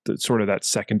sort of that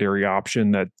secondary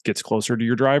option that gets closer to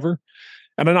your driver.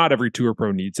 And not every tour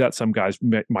pro needs that. Some guys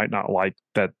might not like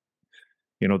that,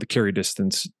 the carry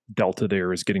distance delta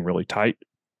there is getting really tight.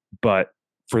 But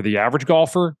for the average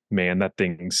golfer, man, that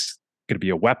thing's going to be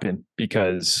a weapon,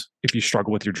 because if you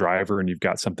struggle with your driver and you've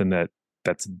got something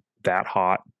that's that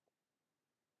hot,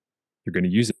 you're going to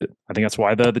use it. I think that's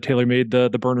why the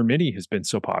TaylorMade, the Burner Mini has been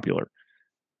so popular,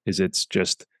 is it's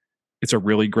a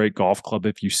really great golf club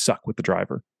if you suck with the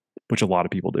driver, which a lot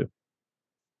of people do.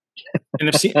 And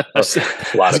I've seen a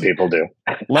lot of people do.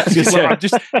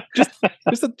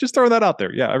 Just throwing that out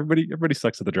there. Yeah, everybody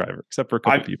sucks with the driver except for a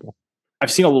couple people. I've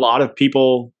seen a lot of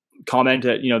people comment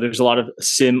that there's a lot of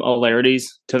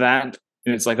similarities to that,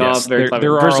 and it's like, yes, very clever.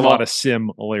 There are a lot of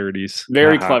similarities.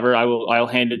 Very clever. I'll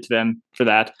hand it to them for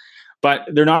that. But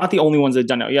they're not the only ones that have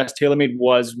done it. Yes, TaylorMade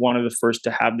was one of the first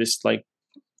to have this like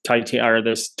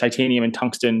this titanium and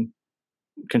tungsten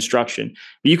construction.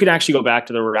 But you could actually go back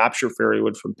to the Rapture fairway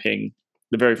wood from Ping,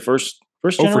 the very first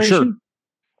generation, for sure,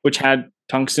 which had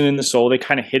tungsten in the sole. They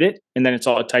kind of hit it, and then it's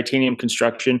all a titanium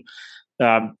construction.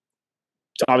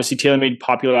 Obviously, TaylorMade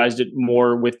popularized it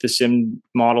more with the Sim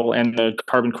model and the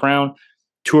carbon crown.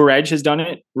 Tour Edge has done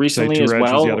it recently Tour as Edge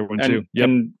well. was the other one too. Yep.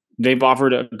 And they've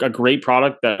offered a great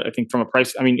product that I think from a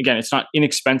price, I mean, again, it's not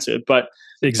inexpensive, but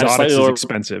exotics is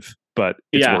expensive, but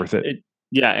it's worth it.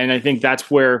 And I think that's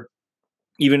where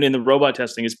even in the robot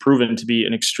testing it's proven to be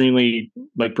an extremely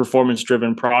like performance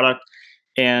driven product.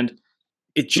 And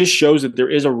it just shows that there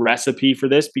is a recipe for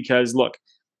this, because look,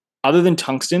 other than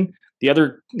tungsten, the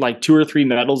other like 2 or 3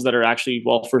 metals that are actually,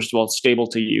 well, first of all, stable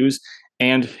to use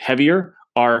and heavier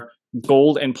are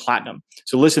gold and platinum.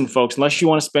 So listen, folks, unless you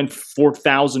want to spend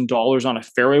 $4,000 on a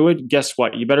fairway wood, guess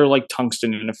what? You better like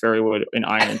tungsten in a fairway wood in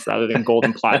irons rather than gold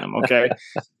and platinum, okay?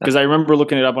 Because I remember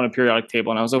looking it up on a periodic table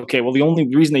and I was like, okay, well, the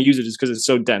only reason they use it is because it's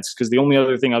so dense, because the only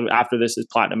other thing after this is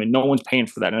platinum, and no one's paying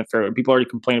for that in a fairway. People already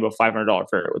complain about $500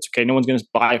 fairway woods, okay? No one's going to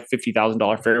buy a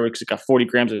 $50,000 fairway because it's got 40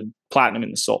 grams of platinum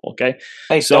in the sole, okay?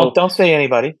 Hey, so don't say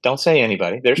anybody. Don't say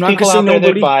anybody. There's people out there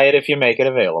that buy it if you make it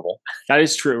available. That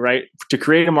is true, right? To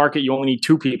create a market, you only need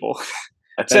 2 people.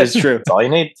 That is true. That's all you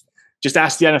need. Just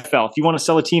ask the NFL. If you want to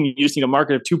sell a team, you just need a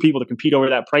market of 2 people to compete over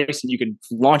that price, and you can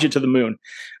launch it to the moon.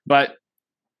 But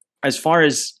as far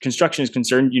as construction is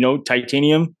concerned,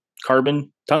 titanium,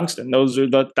 carbon, tungsten,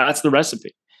 that's the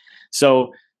recipe.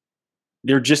 So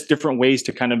they're just different ways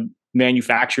to kind of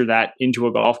manufacture that into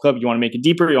a golf club. You want to make it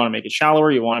deeper, you want to make it shallower,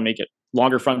 you want to make it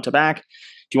longer front to back.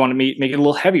 Do you want to make it a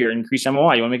little heavier, increase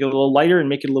MOI? You want to make it a little lighter and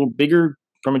make it a little bigger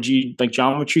from a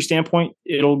geometry standpoint?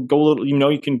 It'll go a little,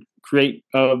 you can create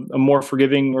a more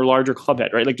forgiving or larger club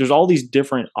head, right? Like there's all these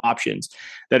different options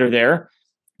that are there,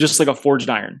 just like a forged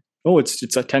iron. Oh, it's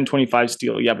a 1025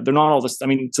 steel. Yeah, but they're not all this. I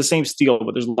mean, it's the same steel,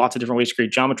 but there's lots of different ways to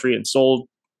create geometry and sole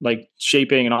like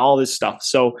shaping and all this stuff.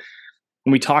 So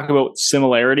when we talk about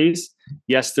similarities,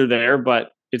 yes, they're there,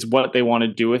 but it's what they want to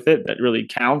do with it that really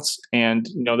counts. And,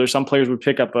 there's some players would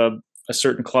pick up a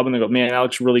certain club and they go, man, that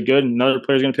looks really good. And another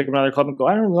player's going to pick up another club and go,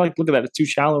 I don't really look at that. It's too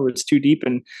shallow or it's too deep.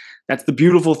 And that's the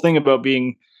beautiful thing about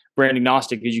being brand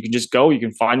agnostic, is you can just go, you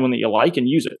can find one that you like and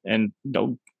use it. And,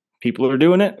 people are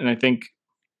doing it. And I think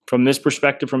from this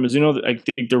perspective, from Mizuno, I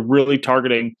think they're really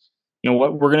targeting,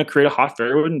 what we're going to create a hot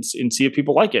fairway and see if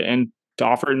people like it, and to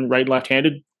offer it in right and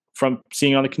left-handed. From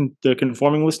seeing on the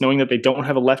conforming list, knowing that they don't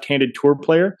have a left-handed tour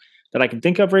player that I can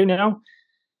think of right now,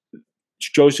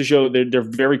 goes to show that they're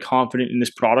very confident in this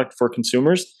product for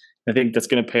consumers. I think that's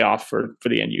going to pay off for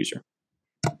the end user.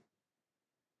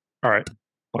 All right,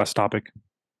 last topic.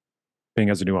 Ping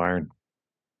has a new iron.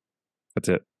 That's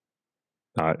it.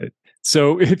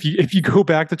 So if you go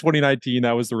back to 2019,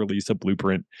 that was the release of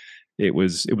Blueprint. It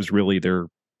was really their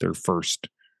first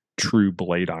true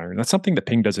blade iron. That's something that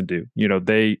Ping doesn't do.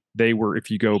 They were,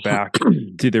 if you go back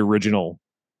to the original,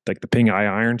 like the Ping eye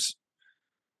irons,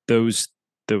 those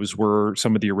were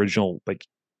some of the original like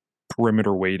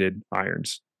perimeter weighted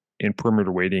irons. And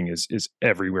perimeter weighting is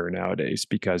everywhere nowadays,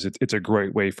 because it's a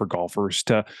great way for golfers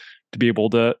to be able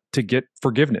to get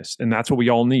forgiveness. And that's what we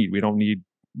all need. We don't need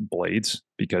blades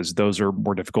because those are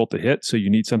more difficult to hit. So you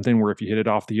need something where if you hit it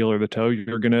off the heel or the toe,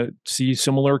 you're going to see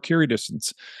similar carry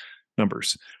distance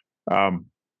numbers.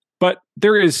 But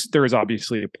there is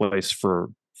obviously a place for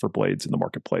blades in the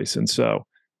marketplace. And so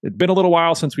it's been a little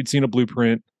while since we'd seen a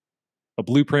Blueprint. A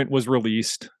Blueprint was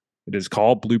released. It is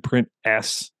called Blueprint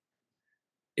S.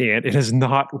 And it is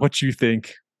not what you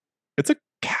think. It's a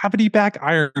cavity back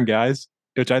iron, guys,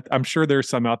 which I'm sure there's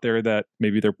some out there that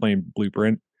maybe they're playing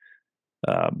Blueprint.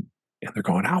 And they're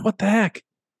going, oh, what the heck?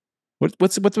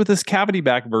 What's with this cavity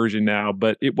back version now?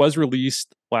 But it was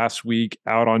released last week,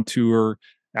 out on tour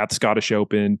at the Scottish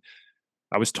Open.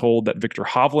 I was told that Victor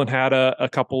Hovland had a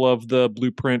couple of the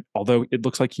Blueprint, although it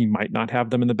looks like he might not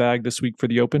have them in the bag this week for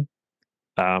the Open.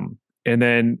 And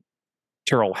then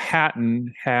Terrell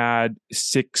Hatton had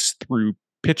 6 through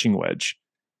pitching wedge,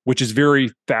 which is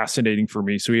very fascinating for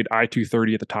me. So he had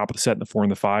I-230 at the top of the set in the 4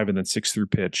 and the 5, and then 6 through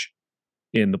pitch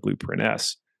in the Blueprint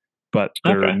S. But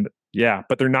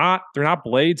they're not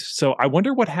blades. So I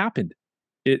wonder what happened.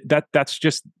 That's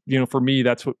just, for me,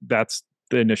 that's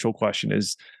the initial question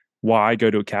is, why go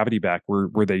to a cavity back?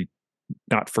 Were they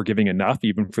not forgiving enough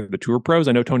even for the tour pros?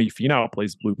 I know Tony Finau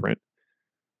plays Blueprint.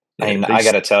 I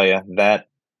got to tell you, that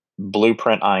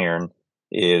Blueprint iron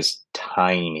is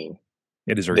tiny.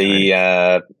 It is very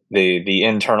tiny. The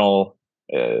internal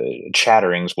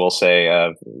chatterings, will say,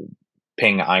 of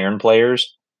Ping iron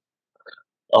players.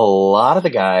 A lot of the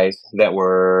guys that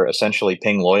were essentially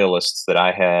Ping loyalists that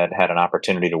I had an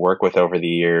opportunity to work with over the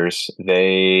years,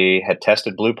 they had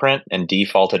tested Blueprint and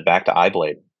defaulted back to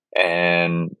iBlade.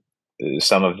 And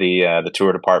some of the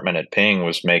tour department at Ping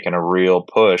was making a real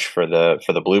push for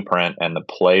the blueprint, and the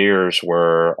players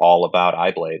were all about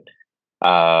iBlade.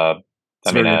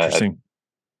 It's very interesting.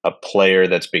 A player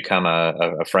that's become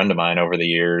a friend of mine over the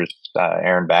years,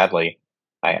 Aaron Badley.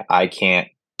 I can't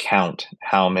count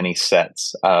how many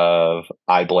sets of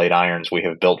iBlade irons we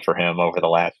have built for him over the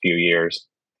last few years.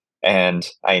 And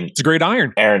it's a great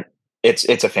iron, Aaron.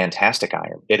 It's a fantastic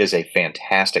iron. It is a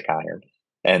fantastic iron,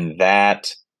 and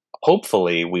that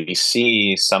hopefully we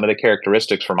see some of the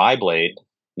characteristics from iBlade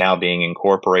now being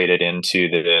incorporated into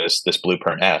this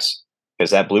Blueprint S,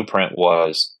 because that blueprint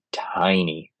was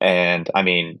tiny, and I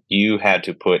mean, you had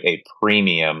to put a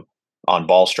premium on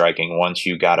ball striking once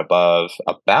you got above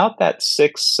about that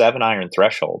 6-7 iron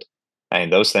threshold. I mean,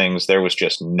 those things, there was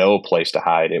just no place to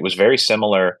hide. It was very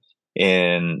similar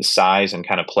in size and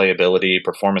kind of playability,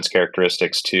 performance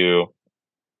characteristics to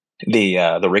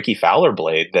the Ricky Fowler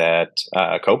blade that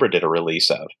Cobra did a release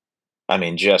of. I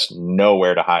mean, just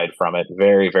nowhere to hide from it.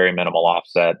 Very, very minimal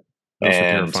offset. That's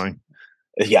terrifying.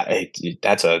 Yeah,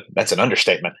 that's an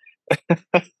understatement.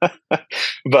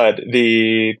 But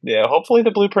hopefully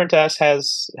the Blueprint S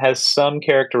has some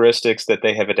characteristics that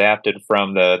they have adapted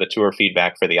from the tour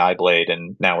feedback for the iBlade,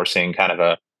 and now we're seeing kind of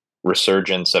a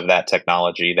resurgence of that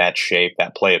technology, that shape,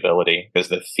 that playability,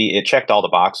 because it checked all the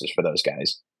boxes for those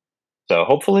guys. So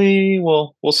hopefully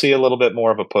we'll see a little bit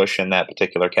more of a push in that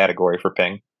particular category for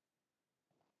Ping.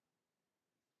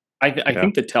 I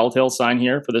think the telltale sign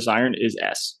here for this iron is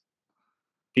S,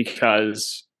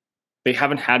 because they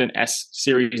haven't had an S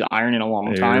series iron in a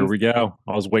long time. There we go.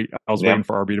 I was waiting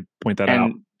for RB to point that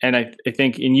out. And I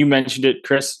think, and you mentioned it,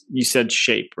 Chris, you said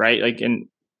shape, right? Like in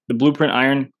the Blueprint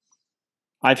iron,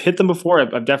 I've hit them before.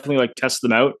 I've definitely like tested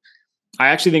them out. I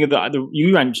actually think of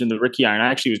you mentioned the Ricky iron. I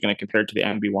actually was going to compare it to the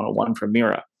MB101 from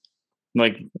Mira.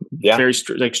 Like very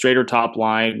straighter top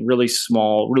line, really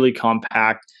small, really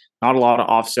compact, not a lot of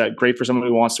offset. Great for someone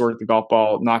who wants to work the golf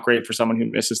ball. Not great for someone who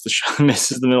misses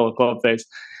misses the middle of the club face.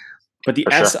 But the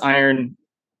S iron,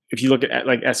 if you look at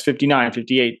like S59,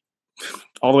 58,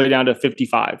 all the way down to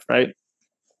 55, right?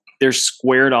 They're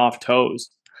squared off toes.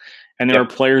 And there are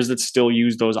players that still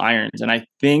use those irons. And I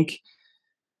think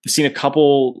I've seen a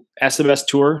couple SMS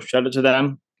Tour, shout out to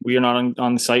them. We are not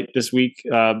on the site this week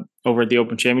over at the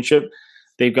Open Championship.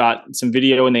 They've got some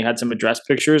video and they had some address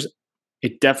pictures.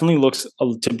 It definitely looks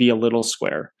to be a little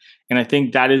square. And I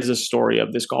think that is a story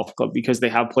of this golf club, because they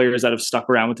have players that have stuck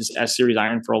around with this S series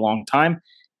iron for a long time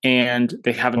and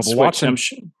they haven't switched.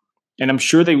 And I'm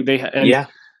sure they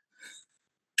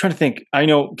trying to think. I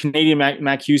know Canadian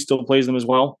Mac Hughes still plays them as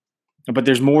well, but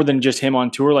there's more than just him on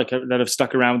tour like that have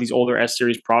stuck around with these older S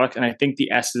series products. And I think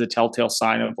the S is a telltale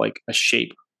sign of like a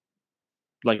shape,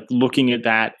 like looking at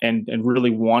that and really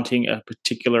wanting a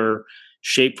particular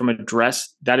shape from a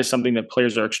dress. That is something that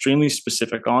players are extremely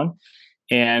specific on.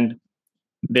 And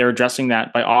they're addressing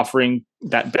that by offering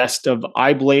that best of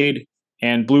iBlade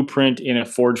and Blueprint in a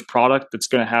forged product that's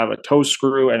going to have a toe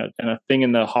screw and a thing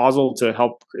in the hosel to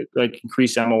help like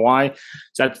increase MOI.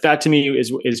 So that to me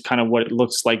is kind of what it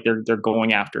looks like they're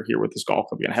going after here with this golf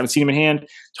club. Again, I haven't seen them in hand.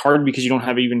 It's hard because you don't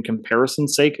have even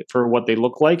comparison's sake for what they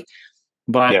look like.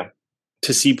 But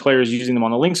to see players using them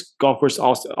on the links golf course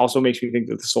also makes me think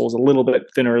that the sole is a little bit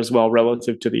thinner as well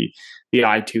relative to the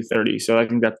I-230. So I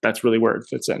think that's really where it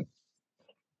fits in.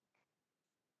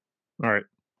 All right.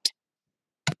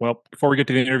 Well, before we get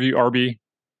to the interview, RB,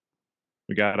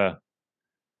 we gotta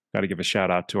give a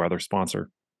shout out to our other sponsor.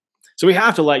 So we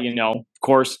have to let you know, of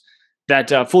course,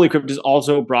 that Fully Equipped is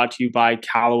also brought to you by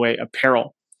Callaway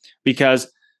Apparel,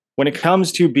 because when it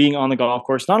comes to being on the golf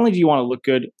course, not only do you want to look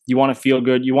good, you want to feel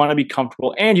good, you want to be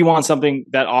comfortable, and you want something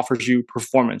that offers you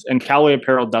performance. And Callaway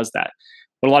Apparel does that.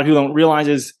 What a lot of people don't realize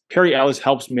is Perry Ellis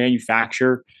helps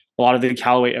manufacture a lot of the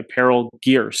Callaway Apparel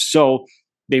gear. So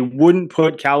they wouldn't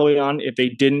put Callaway on if they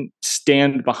didn't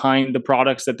stand behind the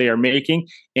products that they are making.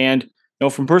 And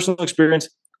from personal experience,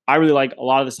 I really like a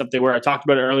lot of the stuff they wear. I talked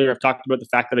about it earlier. I've talked about the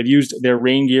fact that I've used their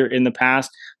rain gear in the past.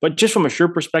 But just from a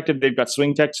shirt perspective, they've got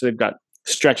swing tech, so they've got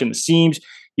stretch in the seams.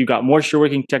 You've got moisture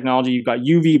wicking technology. You've got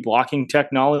UV blocking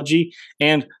technology.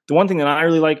 And the one thing that I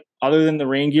really like, other than the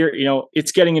rain gear,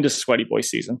 it's getting into sweaty boy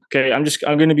season. Okay, I'm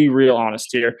going to be real honest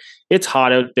here. It's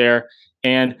hot out there,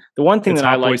 and the one thing that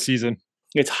I like,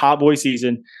 it's hot boy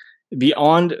season.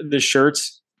 Beyond the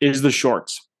shirts is the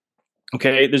shorts.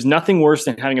 Okay, there's nothing worse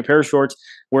than having a pair of shorts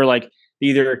where like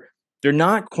either they're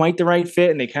not quite the right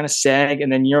fit and they kind of sag,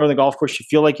 and then you're on the golf course, you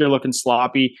feel like you're looking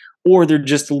sloppy, or they're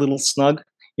just a little snug.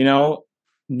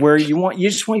 Where you want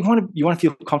to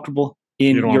feel comfortable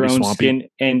in You don't your wanna be own swampy.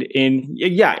 skin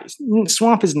and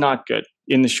swamp is not good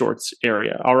in the shorts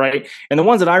area. All right. And the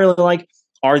ones that I really like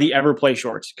are the Everplay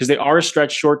shorts because they are a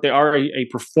stretch short. They are a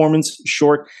performance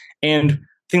short. And the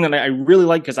thing that I really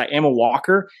like because I am a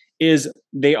walker is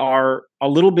they are a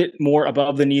little bit more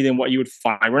above the knee than what you would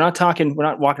find. We're not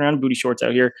walking around in booty shorts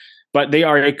out here, but they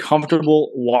are a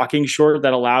comfortable walking short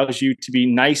that allows you to be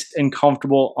nice and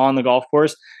comfortable on the golf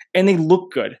course. And they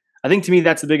look good. I think to me,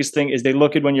 that's the biggest thing is they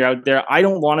look good when you're out there. I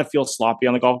don't want to feel sloppy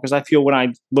on the golf course. I feel when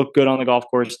I look good on the golf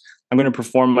course, I'm going to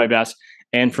perform my best.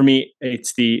 And for me,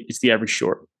 it's the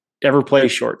Everplay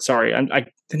short. Sorry.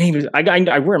 The name is,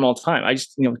 I wear them all the time. I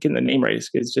just, getting the name right is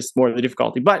just more of the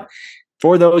difficulty. But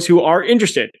for those who are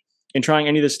interested in trying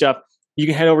any of this stuff, you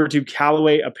can head over to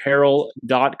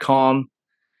CallawayApparel.com.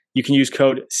 You can use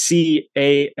code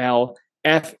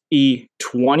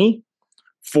CALFE20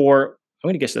 for, I'm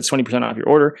going to guess that's 20% off your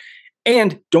order.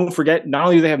 And don't forget, not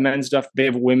only do they have men's stuff, they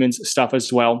have women's stuff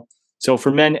as well. So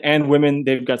for men and women,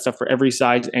 they've got stuff for every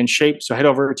size and shape. So head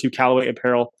over to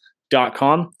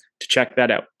CallawayApparel.com to check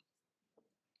that out.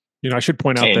 I should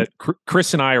point out that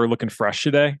Chris and I are looking fresh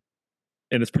today,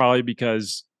 and it's probably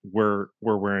because we're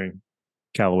wearing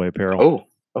Callaway apparel.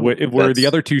 Where the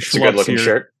other two schlucks here,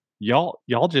 shirt. y'all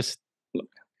just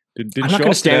didn't I'm not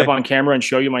going to stand up on camera and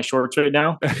show you my shorts right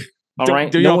now. All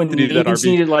right, no one needs me to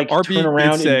turn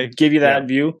around and give you that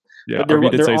view. Yeah, but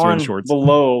they're on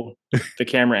below the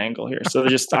camera angle here. So they're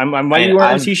just I might be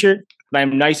wearing a t-shirt, but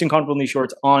I'm nice and comfortable in these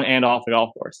shorts on and off the golf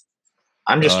course.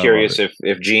 I'm just curious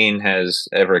if Gene has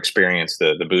ever experienced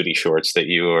the booty shorts that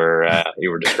you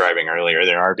were describing earlier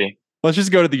there, RB. Let's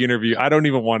just go to the interview. I don't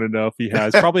even want to know if he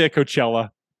has. Probably at Coachella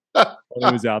when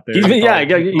he was out there. He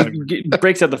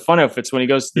breaks out the fun outfits when he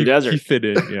goes to the desert. He fit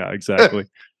in. Yeah, exactly.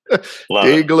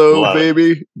 Day glow,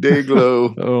 baby. Day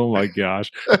glow. Oh my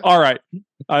gosh. All right.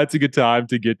 It's a good time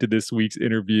to get to this week's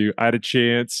interview. I had a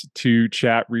chance to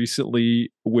chat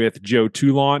recently with Joe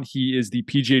Toulon. He is the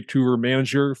PGA Tour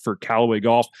manager for Callaway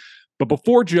Golf. But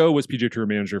before Joe was PGA Tour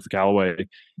manager for Callaway,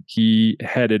 he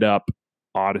headed up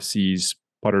Odyssey's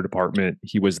putter department.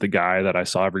 He was the guy that I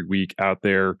saw every week out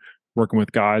there working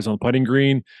with guys on the putting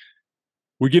green.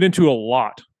 We get into a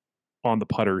lot on the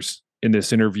putters in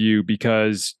this interview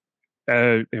because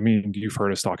you've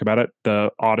heard us talk about it.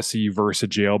 The Odyssey versus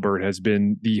Jailbird has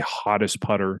been the hottest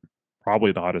putter,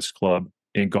 probably the hottest club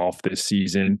in golf this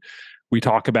season. We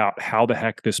talk about how the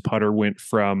heck this putter went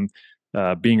from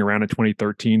being around in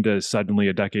 2013 to suddenly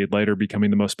a decade later becoming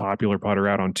the most popular putter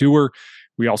out on tour.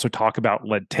 We also talk about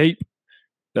lead tape,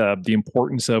 the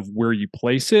importance of where you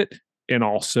place it, and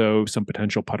also some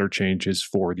potential putter changes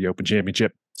for the Open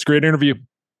Championship. It's a great interview.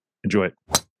 Enjoy it.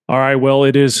 All right, well,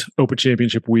 it is Open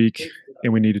Championship week,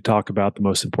 and we need to talk about the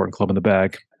most important club in the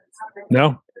bag.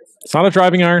 No, it's not a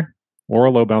driving iron or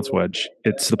a low bounce wedge.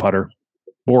 It's the putter.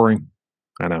 Boring,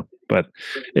 I know, but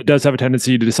it does have a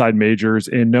tendency to decide majors,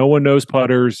 and no one knows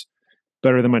putters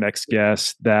better than my next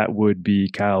guest. That would be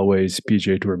Callaway's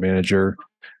PGA Tour manager,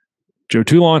 Joe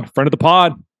Toulon, friend of the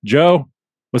pod. Joe,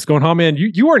 what's going on, man?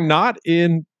 You're not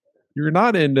in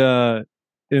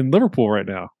Liverpool right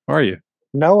now, are you?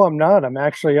 No, I'm not. I'm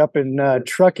actually up in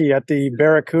Truckee at the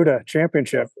Barracuda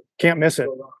Championship. Can't miss it.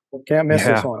 Can't miss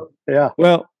this one. Yeah.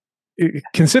 Well,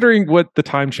 considering what the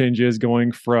time change is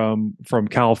going from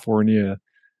California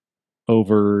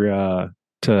over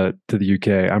to the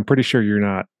UK, I'm pretty sure you're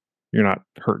not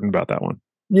hurting about that one.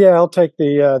 Yeah, I'll take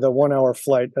the 1 hour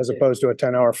flight as opposed to a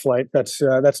 10-hour flight. That's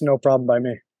no problem by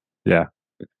me. Yeah.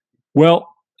 Well,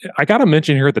 I got to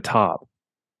mention here at the top,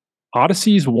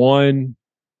 Odyssey's won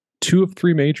 2 of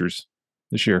 3 majors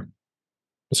this year.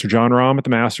 Mr. John Rahm at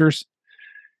the Masters.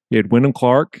 He had Wyndham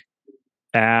Clark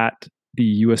at the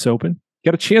U.S. Open.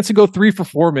 Got a chance to go 3 for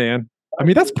 4, man. I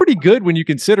mean, that's pretty good when you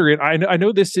consider it. I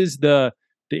know this is the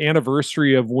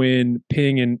anniversary of when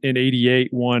Ping in 88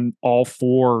 won all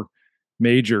 4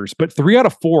 majors, but 3 out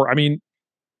of 4. I mean,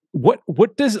 what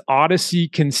does Odyssey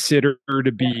consider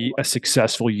to be a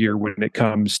successful year when it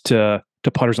comes to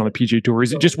putters on the PGA Tour?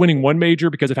 Is it just winning 1 major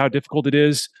because of how difficult it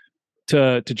is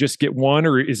to just get 1,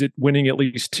 or is it winning at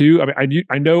least 2? I mean,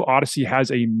 I know Odyssey has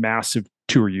a massive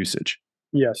tour usage.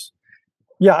 Yes.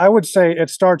 Yeah, I would say it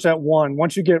starts at 1.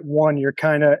 Once you get 1, you're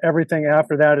kind of everything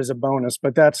after that is a bonus.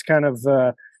 But that's kind of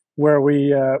where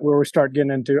we start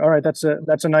getting into. All right, that's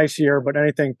a nice year, but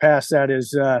anything past that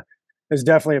is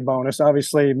definitely a bonus.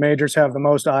 Obviously, majors have the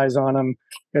most eyes on them.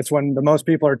 It's when the most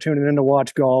people are tuning in to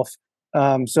watch golf.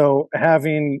 So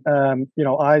having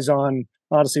eyes on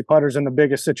Odyssey putters in the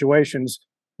biggest situations,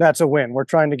 that's a win. We're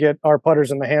trying to get our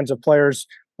putters in the hands of players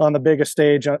on the biggest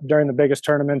stage during the biggest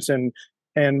tournaments, and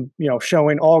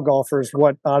showing all golfers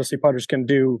what Odyssey putters can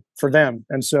do for them.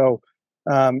 And so,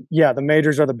 the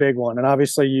majors are the big one. And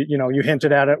obviously, you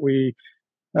hinted at it.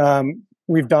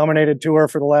 We've dominated tour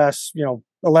for the last,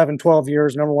 11, 12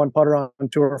 years, number one putter on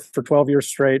tour for 12 years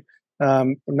straight,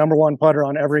 number one putter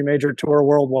on every major tour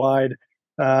worldwide,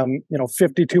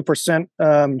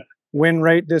 52% win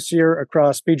rate this year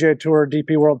across PGA Tour,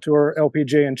 DP World Tour,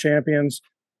 LPGA, and Champions.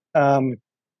 More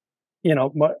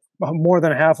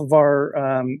than half of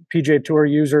our PGA Tour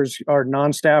users are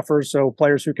non-staffers, so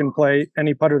players who can play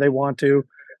any putter they want to.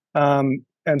 And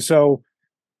so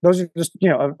those are just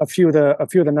a few of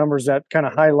the numbers that kind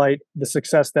of highlight the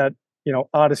success that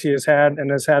Odyssey has had and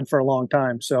has had for a long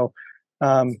time. So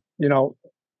going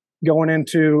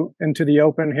into the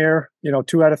Open here,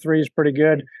 2 out of 3 is pretty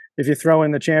good. If you throw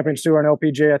in the Champions Tour and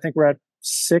LPGA, I think we're at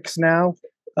 6 now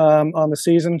on the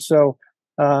season. So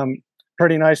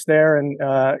pretty nice there, and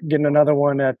getting another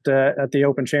one at the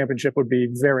Open Championship would be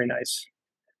very nice.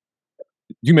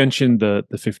 You mentioned the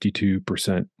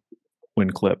 52%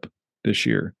 win clip this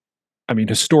year. I mean,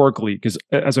 historically, because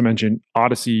as I mentioned,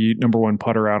 Odyssey, number one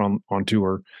putter out on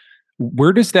tour.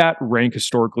 Where does that rank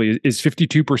historically? Is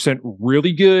 52%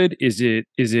 really good? Is it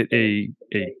a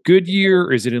good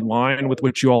year? Is it in line with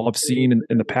what you all have seen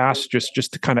in the past?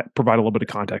 Just to kind of provide a little bit of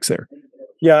context there.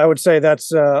 Yeah, I would say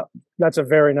that's a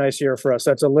very nice year for us.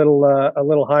 That's a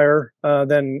little higher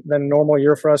than normal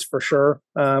year for us for sure.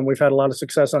 We've had a lot of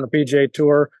success on the PGA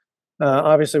Tour.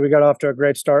 Obviously, we got off to a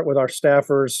great start with our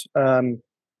staffers.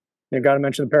 You've got to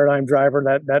mention the Paradigm driver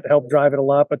that helped drive it a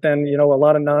lot. But then a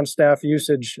lot of non-staff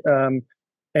usage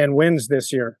and wins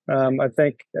this year. I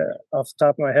think off the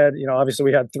top of my head, obviously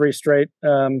we had 3 straight,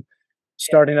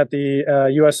 starting at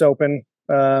the U.S. Open.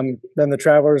 Then the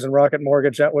Travelers and Rocket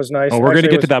Mortgage, that was nice. Oh, we're going to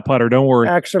get to that putter. Don't worry.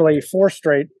 Actually, 4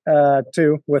 straight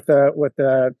too with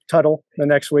the Tuttle the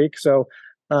next week. So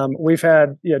we've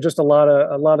had just a lot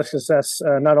of success,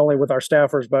 not only with our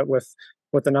staffers but with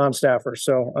the non-staffers.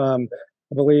 So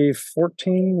I believe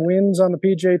 14 wins on the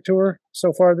PGA Tour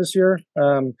so far this year.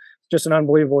 Just an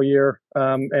unbelievable year,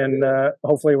 and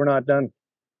hopefully we're not done.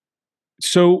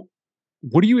 So,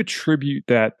 what do you attribute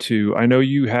that to? I know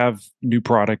you have new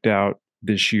product out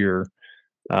this year,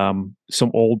 some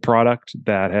old product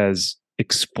that has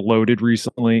exploded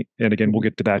recently, and again, we'll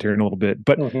get to that here in a little bit.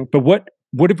 But what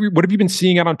have you been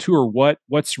seeing out on tour?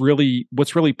 What's really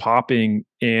popping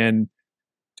and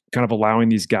kind of allowing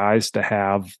these guys to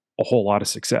have a whole lot of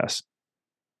success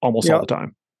almost all the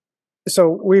time?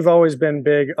 So we've always been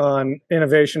big on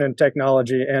innovation and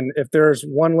technology. And if there's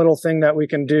one little thing that we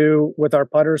can do with our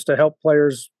putters to help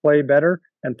players play better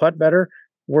and putt better,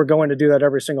 we're going to do that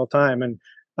every single time. And,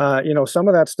 some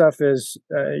of that stuff is,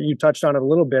 you touched on it a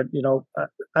little bit,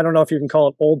 I don't know if you can call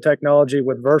it old technology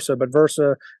with Versa, but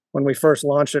Versa, when we first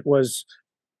launched it, was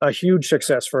a huge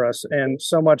success for us. And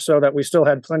so much so that we still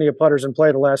had plenty of putters in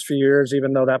play the last few years,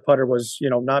 even though that putter was,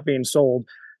 not being sold.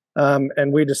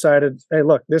 And we decided, hey,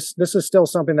 look, this is still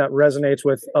something that resonates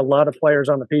with a lot of players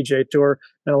on the PGA Tour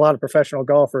and a lot of professional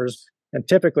golfers. And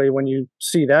typically when you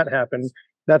see that happen,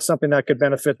 that's something that could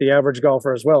benefit the average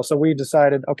golfer as well. So we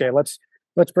decided, okay, let's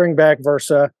bring back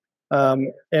Versa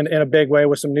in a big way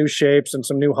with some new shapes and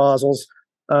some new hosels.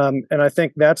 And I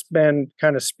think that's been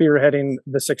kind of spearheading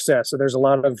the success. So there's a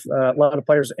lot of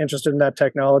players interested in that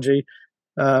technology.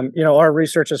 Our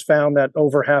research has found that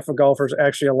over half of golfers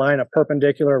actually align a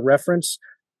perpendicular reference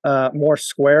more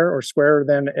squarer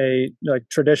than a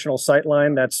traditional sight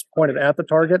line that's pointed at the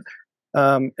target.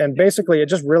 And basically, it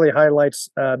just really highlights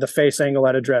the face angle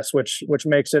at address, which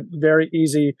makes it very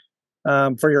easy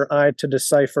for your eye to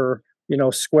decipher,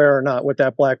 square or not with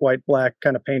that black, white, black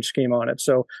kind of paint scheme on it.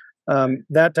 So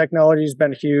that technology has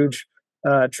been huge.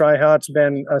 Tri-Hot's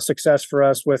been a success for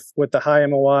us with the high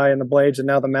MOI and the blades, and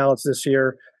now the mallets this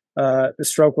year. The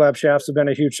Stroke Lab shafts have been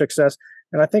a huge success.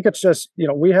 And I think it's just,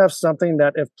 we have something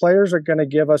that if players are going to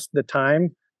give us the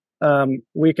time,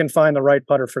 we can find the right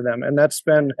putter for them. And that's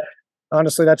been,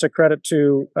 honestly, that's a credit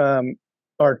to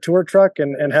our tour truck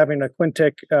and having a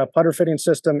Quintic putter fitting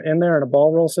system in there and a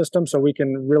ball roll system, so we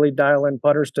can really dial in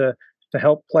putters to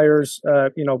help players,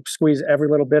 squeeze every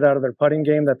little bit out of their putting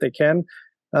game that they can.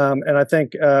 And I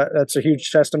think that's a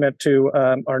huge testament to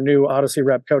our new Odyssey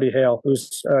rep, Cody Hale,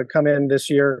 who's come in this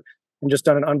year and just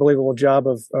done an unbelievable job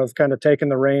of kind of taking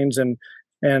the reins and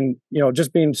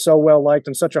just being so well liked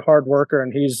and such a hard worker.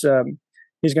 And he's going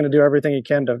to do everything he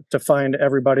can to find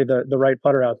everybody the right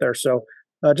putter out there. So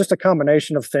just a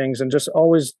combination of things, and just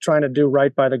always trying to do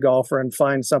right by the golfer and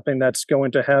find something that's going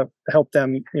to help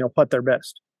them putt their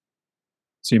best.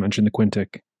 So you mentioned the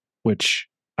Quintic, which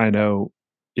I know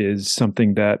is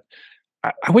something that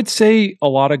I would say a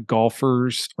lot of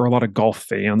golfers or a lot of golf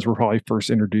fans were probably first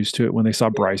introduced to it when they saw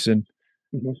Bryson.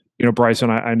 Mhm. Bryson,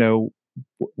 I know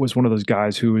was one of those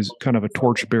guys who was kind of a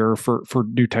torchbearer for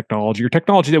new technology or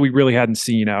technology that we really hadn't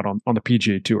seen out on the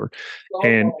PGA Tour.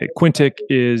 And Quintic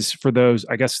is, for those,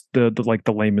 I guess the like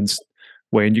the layman's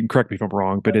way, and you can correct me if I'm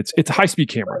wrong, but it's a high-speed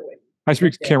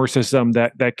camera system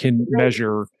that can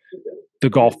measure the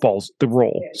golf balls, the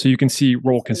roll. So you can see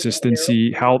roll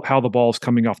consistency, how the ball is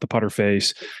coming off the putter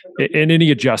face, and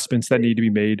any adjustments that need to be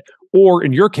made. Or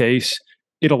in your case,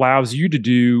 it allows you to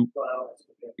do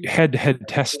head-to-head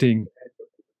testing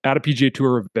at a PGA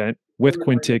Tour event with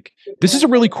Quintic. This is a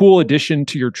really cool addition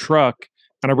to your truck.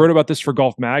 And I wrote about this for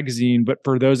Golf Magazine, but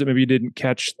for those that maybe didn't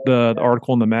catch the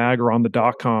article in the mag or on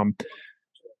the .com,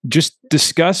 just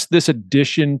discuss this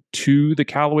addition to the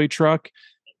Callaway truck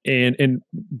and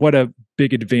what a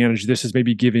big advantage this has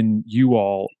maybe given you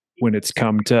all when it's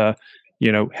come to,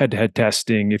 head-to-head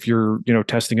testing. If you're,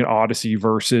 testing an Odyssey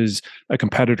versus a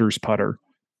competitor's putter,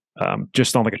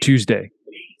 just on like a Tuesday.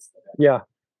 Yeah.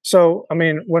 So, I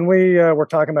mean, when we were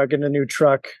talking about getting a new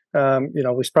truck, we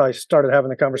probably started having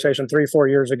the conversation 3-4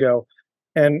 years ago.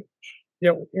 And,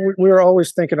 we were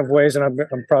always thinking of ways, and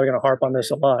I'm probably going to harp on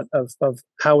this a lot, of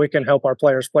how we can help our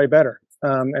players play better.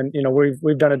 And,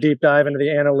 we've done a deep dive into the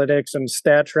analytics and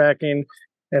stat tracking.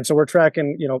 And so we're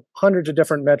tracking, hundreds of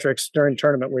different metrics during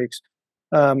tournament weeks.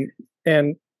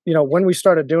 And, when we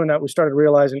started doing that, we started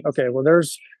realizing, okay, well,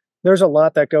 there's a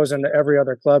lot that goes into every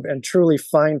other club, and truly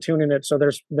fine tuning it so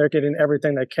they're getting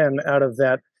everything they can out of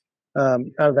that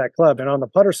club. And on the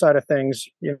putter side of things,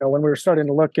 when we were starting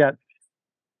to look at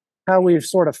how we've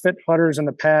sort of fit putters in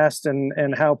the past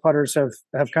and how putters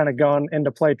have kind of gone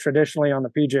into play traditionally on the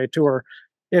PGA Tour,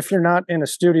 if you're not in a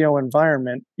studio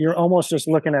environment, you're almost just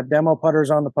looking at demo putters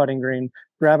on the putting green,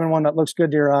 grabbing one that looks good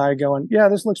to your eye, going, yeah,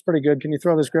 this looks pretty good. Can you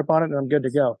throw this grip on it? And I'm good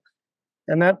to go.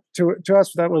 And that to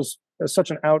us, that was such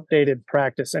an outdated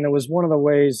practice. And it was one of the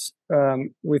ways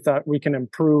we thought we can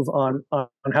improve on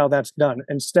how that's done,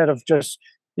 instead of just,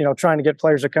 trying to get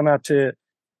players to come out to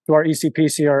our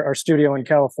ECPC, our studio in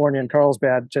California in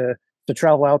Carlsbad, to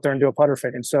travel out there and do a putter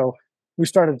fitting. So we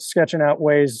started sketching out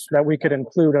ways that we could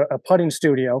include a putting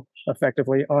studio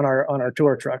effectively on our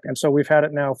tour truck. And so we've had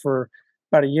it now for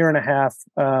about a year and a half.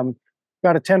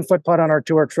 Got a 10-foot putt on our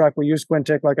tour truck. We use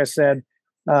Quintic, like I said.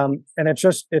 And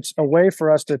it's a way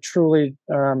for us to truly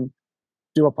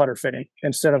do a putter fitting,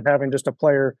 instead of having just a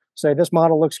player say, this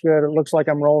model looks good. It looks like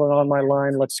I'm rolling on my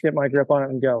line. Let's get my grip on it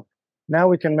and go. Now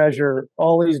we can measure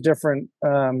all these different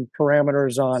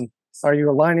parameters on, are you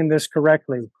aligning this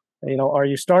correctly? Are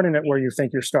you starting it where you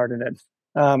think you're starting it?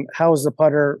 How's the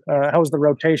putter? How's the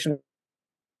rotation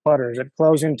putter? Is it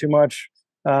closing too much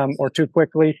or too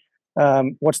quickly?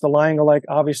 What's the lie angle like?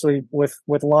 Obviously,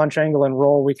 with launch angle and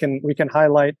roll, we can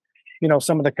highlight,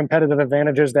 some of the competitive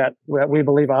advantages that we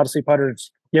believe Odyssey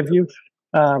putters give you.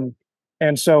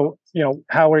 And so,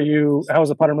 how is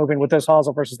the putter moving with this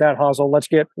hosel versus that hosel? Let's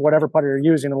get whatever putter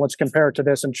you're using and let's compare it to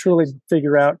this and truly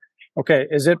figure out, okay,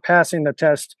 is it passing the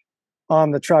test on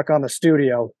the truck, on the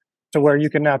studio, to where you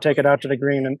can now take it out to the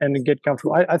green and get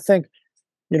comfortable? I think,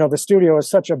 the studio is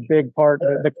such a big part.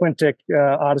 The Quintic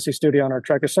Odyssey studio on our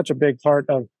truck is such a big part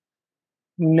of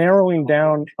narrowing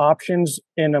down options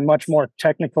in a much more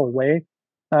technical way.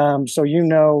 So,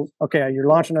 okay, you're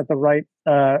launching at the right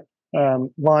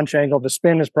launch angle, the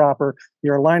spin is proper,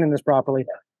 you're aligning this properly.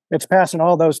 It's passing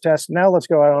all those tests. Now let's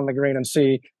go out on the green and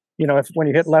see, if when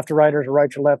you hit left to righters or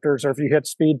right to lefters, or if you hit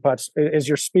speed putts, is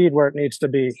your speed where it needs to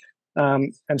be?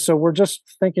 And so we're just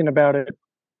thinking about it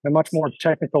in a much more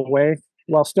technical way,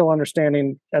 while still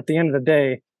understanding, at the end of the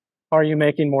day, are you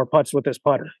making more putts with this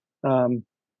putter?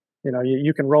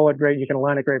 You can roll it great, you can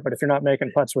align it great, but if you're not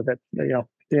making putts with it, at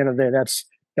the end of the day,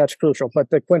 that's crucial. But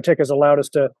the Quintic has allowed us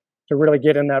to really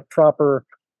get in that proper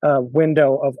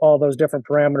window of all those different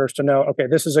parameters to know, okay,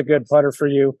 this is a good putter for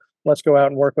you. Let's go out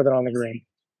and work with it on the green.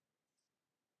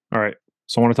 All right.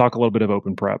 So I want to talk a little bit of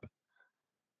open prep.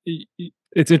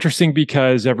 It's interesting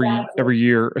because every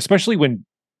year, especially when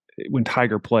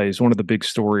Tiger plays, one of the big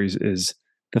stories is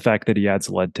the fact that he adds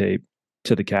lead tape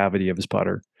to the cavity of his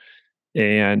putter.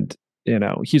 And,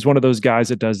 he's one of those guys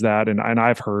that does that. And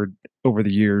I've heard over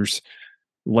the years,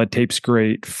 lead tape's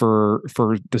great for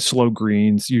the slow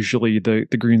greens. Usually the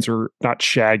greens are not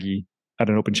shaggy at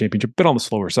an Open Championship, but on the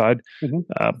slower side.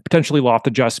 Mm-hmm. Potentially loft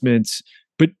adjustments.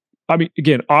 But I mean,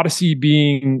 again, Odyssey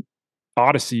being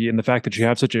Odyssey, and the fact that you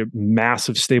have such a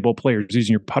massive stable players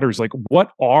using your putters, like,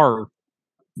 what are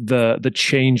the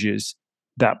changes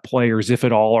that players, if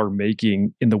at all, are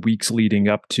making in the weeks leading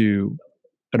up to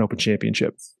an Open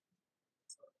Championship?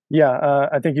 Yeah,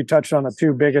 I think you touched on the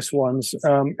two biggest ones,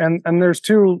 and there's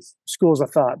two schools of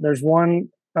thought. There's one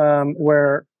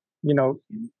where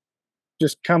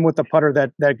just come with the putter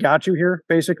that got you here,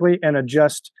 basically, and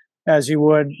adjust as you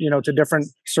would, to different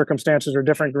circumstances or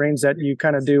different greens that you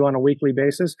kind of do on a weekly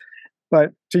basis.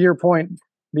 But to your point,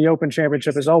 the Open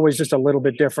Championship is always just a little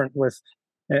bit different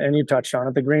and you touched on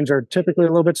it. The greens are typically a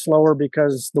little bit slower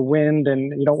because the wind,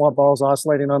 and you don't want balls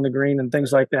oscillating on the green and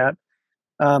things like that.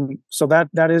 So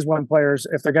that is one players,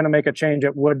 if they're going to make a change,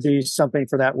 it would be something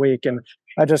for that week. And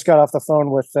I just got off the phone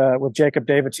with Jacob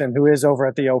Davidson, who is over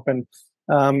at the Open.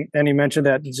 And he mentioned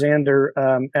that Xander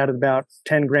added about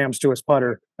 10 grams to his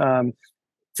putter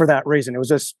for that reason. It was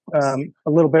just a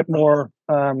little bit more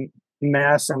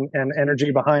mass and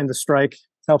energy behind the strike,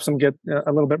 helps him get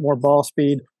a little bit more ball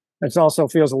speed. It also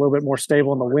feels a little bit more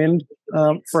stable in the wind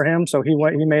for him. So he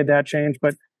made that change.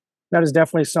 But that is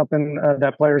definitely something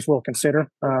that players will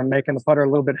consider, making the putter a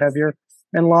little bit heavier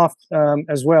and loft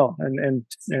as well. And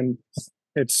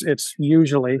it's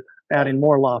usually adding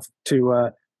more loft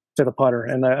to the putter.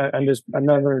 And just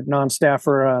another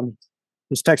non-staffer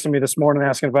was texting me this morning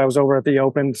asking if I was over at the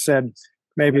Open. Said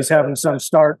maybe he's having some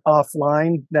start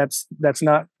offline. That's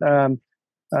not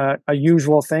a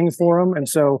usual thing for him. And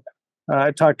so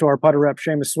I talked to our putter rep,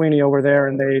 Seamus Sweeney, over there,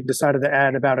 and they decided to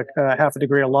add about a half a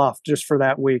degree of loft just for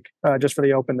that week, just for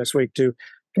the Open this week to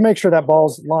make sure that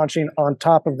ball's launching on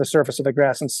top of the surface of the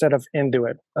grass instead of into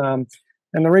it. And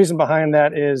the reason behind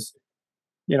that is,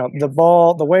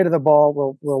 the weight of the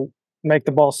ball will make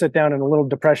the ball sit down in a little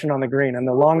depression on the green. And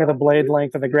the longer the blade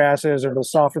length of the grass is, or the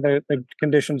softer the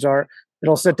conditions are,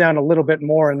 it'll sit down a little bit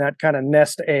more in that kind of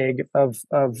nest egg of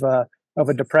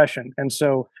a depression. And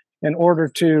so in order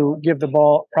to give the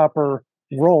ball proper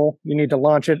roll, you need to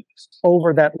launch it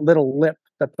over that little lip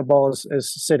that the ball is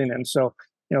sitting in. So,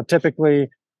 typically,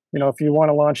 if you want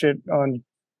to launch it on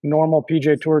normal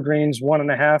PGA Tour greens,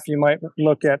 1.5, you might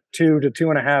look at 2 to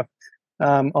 2.5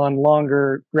 on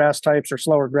longer grass types or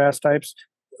slower grass types,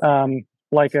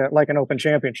 like an Open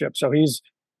Championship. So he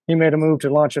made a move to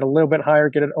launch it a little bit higher,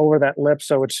 get it over that lip,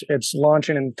 so it's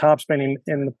launching and top spinning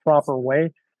in the proper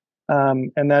way.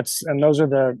 And those are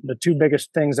the two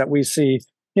biggest things that we see,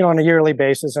 on a yearly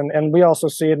basis. And we also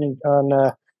see it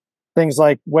on things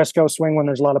like West Coast swing when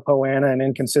there's a lot of poana and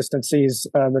inconsistencies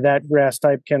that grass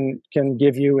type can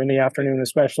give you in the afternoon,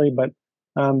 especially. But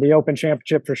the Open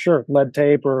Championship for sure, lead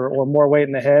tape or more weight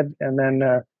in the head, and then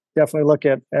definitely look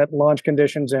at launch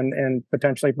conditions and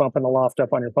potentially bumping the loft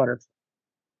up on your putter.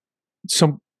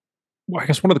 So I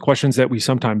guess one of the questions that we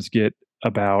sometimes get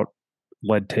about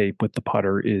lead tape with the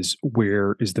putter is,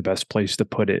 where is the best place to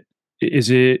put it? Is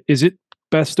it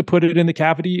best to put it in the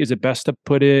cavity? Is it best to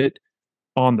put it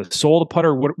on the sole of the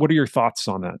putter? What are your thoughts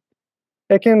on that?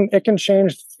 It can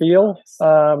change feel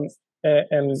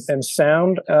and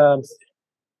sound.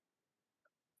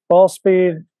 Ball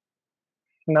speed,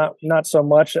 not so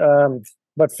much,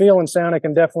 but feel and sound, it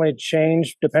can definitely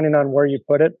change depending on where you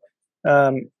put it.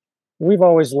 We've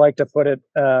always liked to put it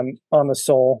on the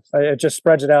sole. It just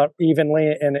spreads it out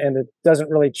evenly, and it doesn't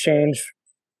really change,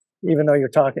 even though you're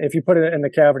talking. If you put it in the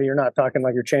cavity, you're not talking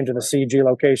like you're changing the CG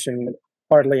location,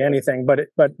 hardly anything.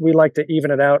 But we like to even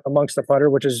it out amongst the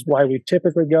putter, which is why we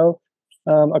typically go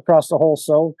across the whole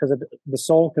sole, because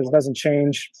it doesn't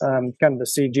change kind of the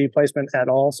CG placement at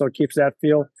all. So it keeps that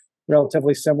feel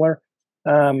relatively similar.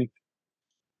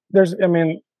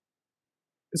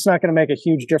 It's not going to make a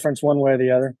huge difference one way or the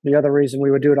other. The other reason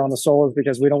we would do it on the sole is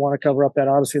because we don't want to cover up that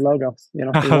Odyssey logo. We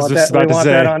want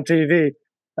that on TV.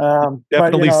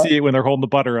 Definitely see it when they're holding the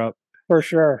putter up. For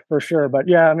sure. But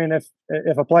yeah,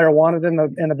 if a player wanted in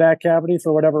the back cavity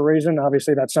for whatever reason,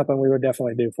 obviously that's something we would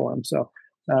definitely do for him. So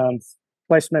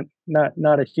placement, not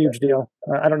a huge deal.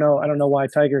 I don't know why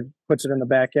Tiger puts it in the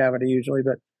back cavity usually,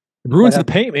 but it ruins the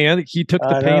paint, man. He took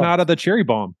the paint out of the cherry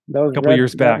bomb a couple of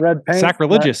years back. Red paint,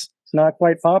 sacrilegious. It's not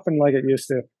quite popping like it used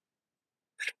to.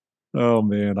 Oh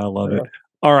man, I love it.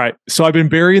 All right, so I've been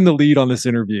burying the lead on this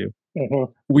interview.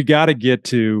 Mm-hmm. We got to get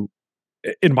to,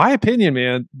 in my opinion,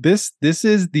 man, this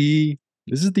is the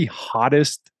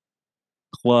hottest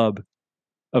club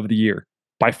of the year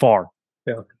by far.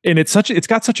 Yeah. And it's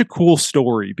got such a cool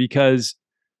story because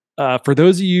for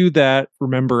those of you that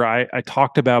remember, I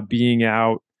talked about being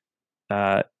out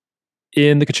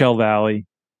in the Coachella Valley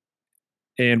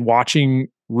and watching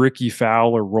Ricky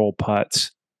Fowler roll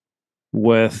putts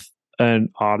with an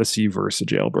Odyssey versus a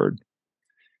Jailbird.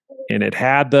 And it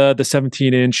had the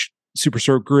 17-inch Super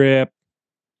Stroke grip.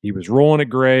 He was rolling it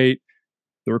great.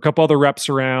 There were a couple other reps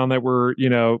around that were,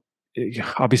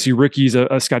 obviously Ricky's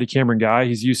a Scotty Cameron guy.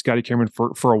 He's used Scotty Cameron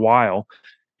for a while.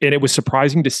 And it was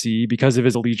surprising to see, because of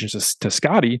his allegiance to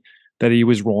Scotty, that he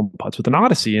was rolling putts with an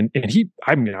Odyssey. And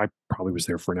I probably was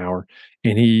there for an hour,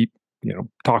 and he,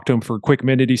 talked to him for a quick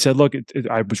minute. He said, look,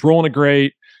 I was rolling it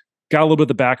great. Got a little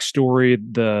bit of the backstory.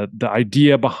 The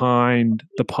idea behind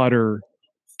the putter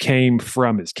came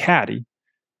from his caddy.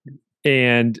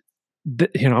 And,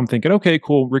 I'm thinking, okay,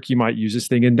 cool. Ricky might use this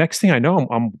thing. And next thing I know,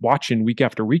 I'm watching week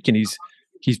after week, and he's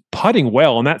putting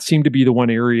well. And that seemed to be the one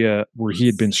area where he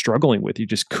had been struggling with. He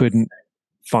just couldn't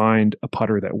find a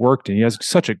putter that worked. And he has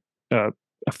such a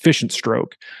efficient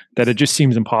stroke that it just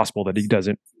seems impossible that he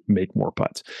doesn't make more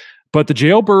putts. But the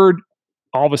Jailbird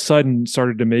all of a sudden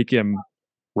started to make him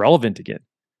relevant again.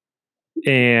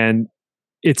 And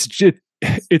it's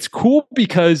cool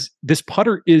because this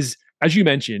putter is, as you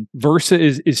mentioned, Versa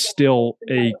is still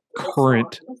a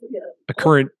current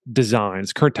design,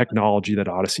 it's current technology that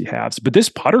Odyssey has. But this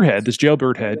putter head, this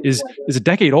Jailbird head, is a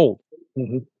decade old,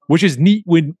 which is neat,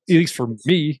 when, at least for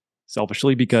me,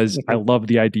 selfishly, because I love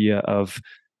the idea of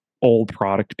old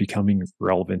product becoming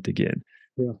relevant again.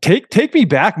 Yeah. Take me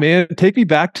back, man. Take me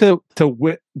back to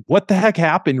what the heck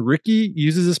happened. Ricky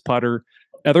uses this putter.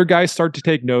 Other guys start to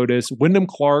take notice. Wyndham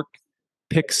Clark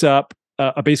picks up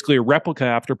basically a replica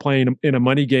after playing in a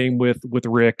money game with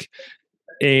Rick.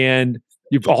 And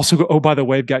you've also, oh, by the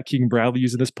way, I've got Keegan Bradley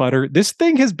using this putter. This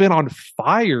thing has been on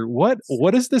fire. What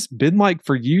has this been like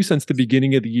for you since the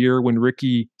beginning of the year when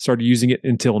Ricky started using it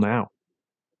until now?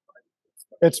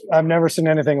 I've never seen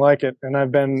anything like it. And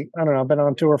I've been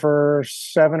on tour for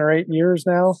 7 or 8 years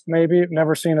now, maybe.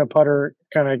 Never seen a putter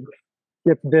kind of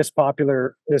get this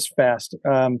popular this fast.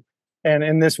 And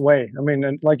in this way. I mean,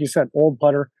 and like you said, old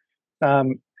putter.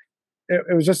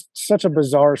 It was just such a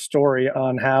bizarre story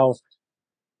on how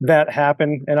that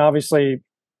happened. And obviously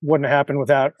wouldn't have happened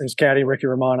without his caddy, Ricky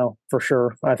Romano, for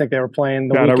sure. I think they were playing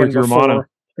the weekend Ricky before. Romano.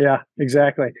 Yeah,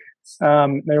 exactly. They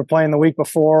were playing the week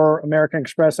before American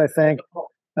Express, I think.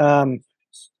 And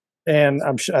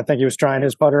I think he was trying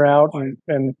his putter out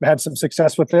and had some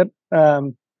success with it.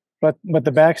 But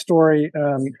the backstory,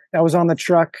 I was on the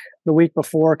truck the week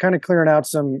before, kind of clearing out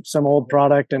some old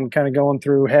product and kind of going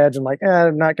through heads and like,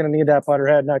 I'm not going to need that putter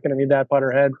head, not going to need that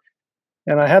putter head.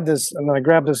 And I had this, and then I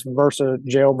grabbed this Versa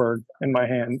Jailbird in my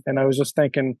hand, and I was just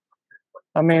thinking,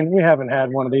 I mean, we haven't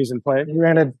had one of these in play.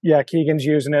 Granted, yeah, Keegan's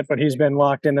using it, but he's been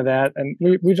locked into that, and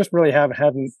we just really hadn't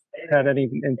had any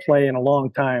in play in a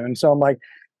long time. And so I'm like,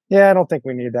 yeah, I don't think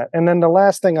we need that. And then the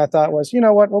last thing I thought was, you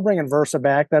know what, we're bringing Versa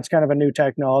back. That's kind of a new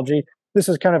technology. This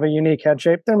is kind of a unique head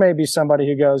shape. There may be somebody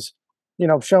who goes,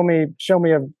 show me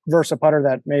a Versa putter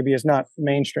that maybe is not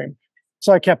mainstream.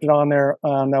 So I kept it on there.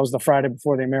 That was the Friday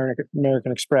before the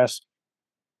American Express.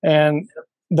 And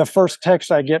the first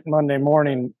text I get Monday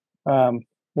morning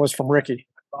was from Ricky,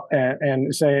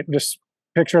 and say, just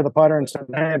picture the putter and said,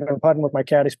 hey, I've been putting with my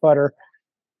caddy's putter.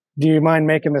 Do you mind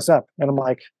making this up? And I'm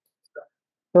like,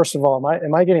 first of all,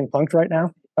 am I getting punked right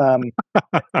now?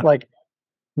 Like,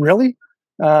 really?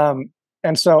 And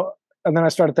then I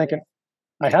started thinking,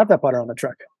 I have that putter on the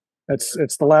truck.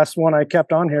 It's the last one I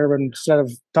kept on here instead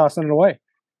of tossing it away.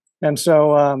 And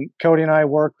so Cody and I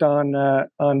worked on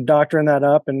doctoring that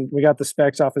up, and we got the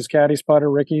specs off his caddy's putter,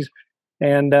 Ricky's,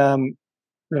 and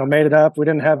made it up. We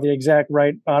didn't have the exact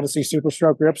right Odyssey Super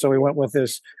Stroke grip, so we went with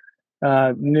this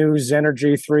new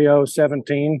Zenergy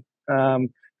 3017,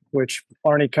 which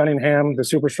Arnie Cunningham, the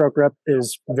Super Stroke rep,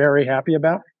 is very happy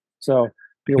about. So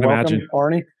you're welcome,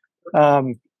 Arnie.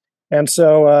 And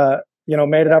so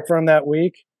made it up for him that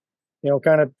week.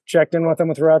 Kind of checked in with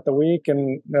him throughout the week,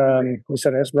 and we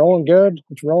said, it's rolling good.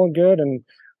 And,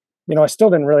 I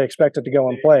still didn't really expect it to go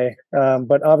and play.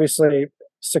 But obviously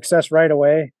success right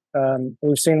away.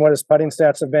 We've seen what his putting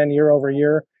stats have been year over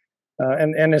year,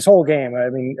 and his whole game. I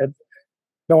mean,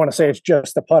 don't want to say it's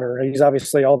just the putter. He's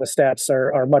obviously, all the stats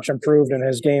are much improved, and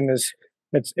his game is,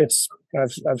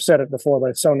 I've said it before, but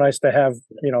it's so nice to have,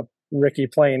 Ricky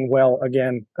playing well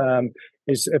again.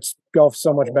 It's golf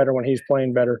so much better when he's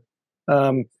playing better.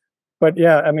 But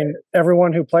yeah, I mean,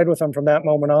 everyone who played with him from that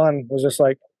moment on was just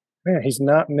like, man, he's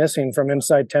not missing from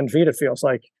inside 10 feet. It feels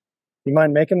like, you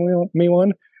mind making me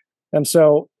one? And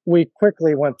so we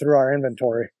quickly went through our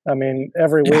inventory. I mean,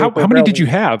 every week. How many did you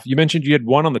have? You mentioned you had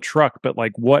one on the truck, but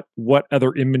like what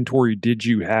other inventory did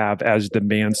you have as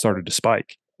demand started to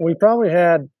spike? We probably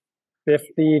had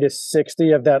 50 to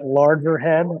 60 of that larger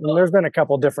head. And there's been a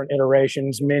couple different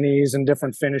iterations, minis and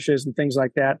different finishes and things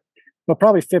like that, but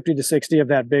probably 50 to 60 of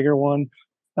that bigger one.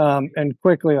 And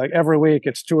quickly, like every week,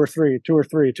 it's two or three.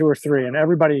 And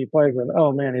everybody you play with,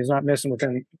 oh man, he's not missing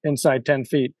within inside 10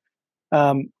 feet.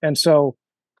 And so,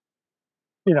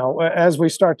 as we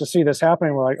start to see this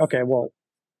happening, we're like, okay, well,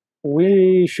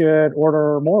 we should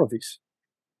order more of these.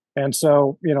 And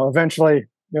so, eventually,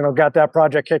 got that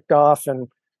project kicked off, and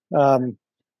we're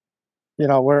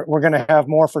going to have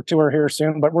more for tour here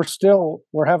soon, but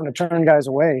we're having to turn guys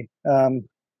away on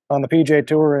the PGA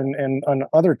Tour and on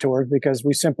other tours because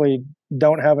we simply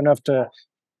don't have enough to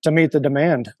meet the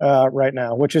demand right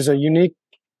now, which is a unique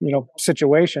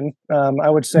situation. I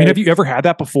would say. Have you ever had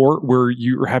that before, where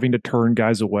you're having to turn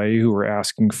guys away who are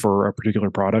asking for a particular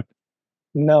product?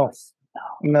 No.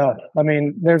 I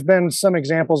mean, there's been some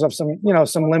examples of some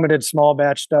limited small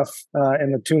batch stuff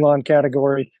in the Toulon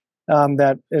category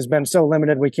that has been so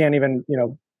limited we can't even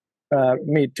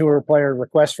meet tour player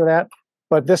requests for that.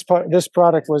 But this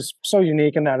product was so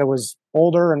unique in that it was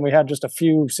older, and we had just a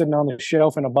few sitting on the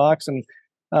shelf in a box, and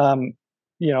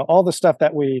all the stuff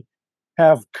that we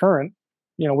have current,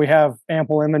 we have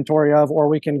ample inventory of, or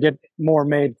we can get more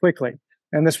made quickly.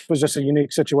 And this was just a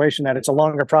unique situation that it's a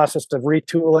longer process to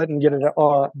retool it and get it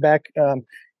back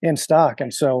in stock.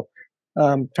 And so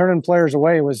turning players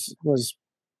away was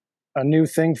a new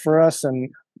thing for us, and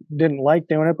didn't like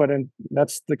doing it, but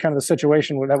that's the kind of the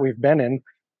situation that we've been in.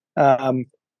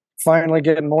 Finally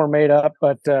getting more made up,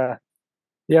 but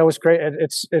it was great.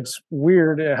 It's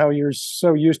weird how you're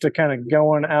so used to kind of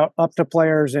going out up to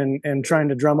players and trying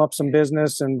to drum up some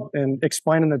business and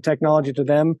explaining the technology to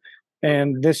them.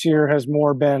 And this year has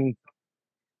more been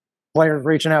players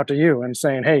reaching out to you and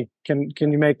saying, "Hey, can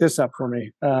you make this up for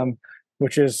me?"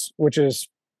 Which is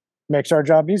makes our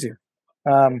job easier,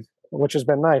 which has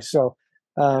been nice. So,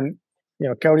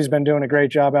 Cody's been doing a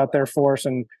great job out there for us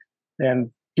and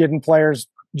getting players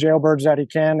jailbirds that he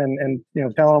can and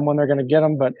telling them when they're going to get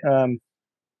them. But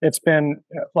it's been,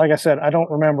 like I said, I don't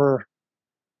remember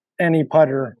any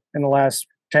putter in the last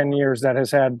 10 years that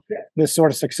has had this sort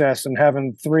of success, and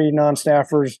having 3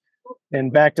 non-staffers in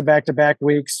back-to-back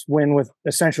weeks win with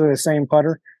essentially the same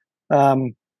putter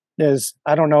is,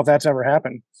 I don't know if that's ever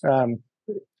happened.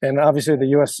 And obviously the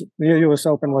US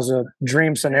Open was a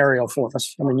dream scenario for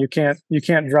us. I mean, you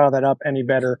can't draw that up any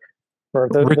better. For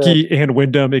Ricky and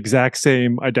Wyndham, exact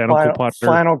same identical putter.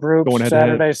 Final group,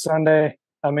 Saturday, ahead. Sunday.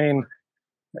 I mean,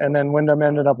 and then Wyndham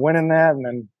ended up winning that, and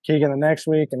then Keegan the next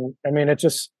week. And I mean,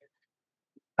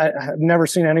 I've never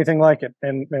seen anything like it.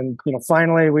 And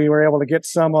finally we were able to get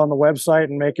some on the website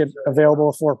and make it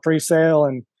available for pre-sale.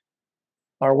 And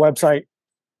our website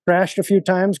crashed a few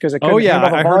times because it couldn't handle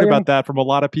the I volume. heard about that from a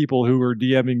lot of people who were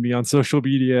DMing me on social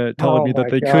media, telling me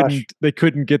that they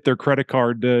couldn't get their credit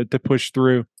card to push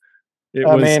through.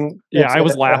 I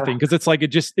was laughing because it's like it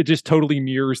just totally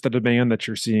mirrors the demand that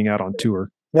you're seeing out on tour.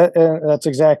 That's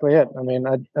exactly it. I mean,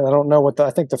 I don't know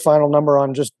I think the final number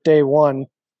on just day one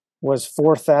was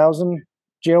 4,000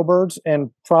 jailbirds, and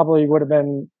probably would have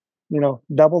been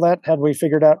double that had we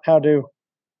figured out how to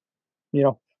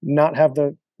not have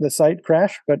the site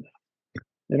crash. But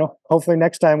hopefully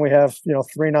next time we have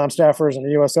 3 non-staffers and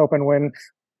a US Open win.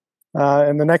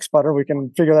 And the next putter, we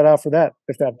can figure that out for that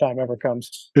if that time ever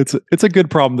comes. It's a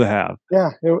good problem to have.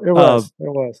 Yeah, it was. It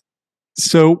was.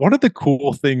 So one of the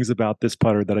cool things about this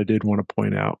putter that I did want to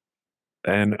point out,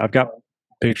 and I've got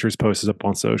pictures posted up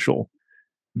on social,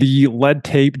 the lead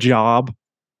tape job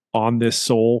on this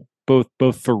sole, both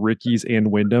for Ricky's and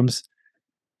Wyndham's,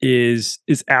 is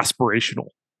aspirational.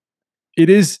 It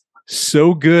is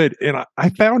so good, and I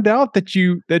found out that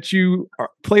you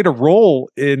played a role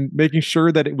in making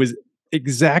sure that it was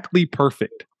exactly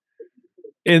perfect.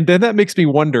 And then that makes me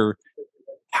wonder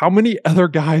how many other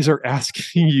guys are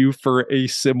asking you for a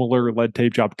similar lead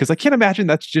tape job, because I can't imagine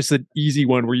that's just an easy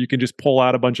one where you can just pull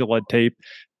out a bunch of lead tape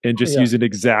and just use an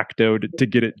X-Acto to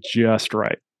get it just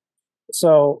right.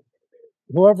 So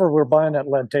whoever we're buying that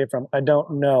lead tape from, I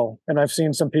don't know. And I've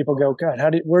seen some people go, "God,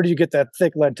 where do you get that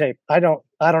thick lead tape?" I don't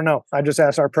know. I just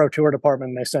asked our pro tour department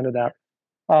and they send it out.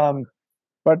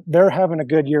 But they're having a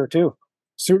good year too.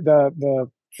 So the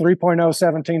 3.0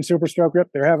 17 Super Stroke grip,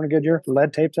 they're having a good year.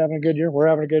 Lead tape's having a good year. We're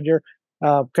having a good year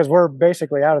because we're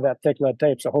basically out of that thick lead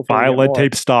tape. So hopefully buy lead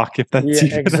tape stock if that's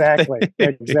exactly.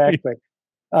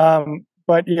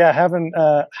 But yeah, having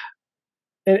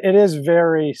it is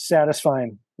very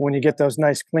satisfying when you get those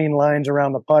nice clean lines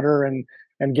around the putter and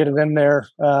get it in there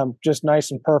just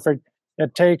nice and perfect.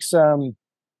 It takes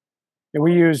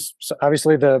we use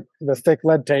obviously the thick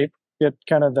lead tape, get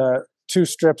kind of the 2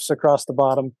 strips across the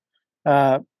bottom.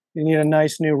 You need a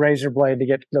nice new razor blade to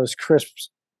get those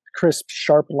crisp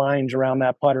sharp lines around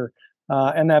that putter.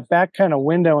 And that back kind of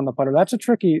window in the putter, that's a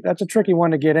tricky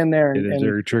one to get in there. It is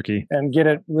very tricky. And get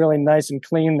it really nice and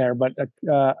clean there. But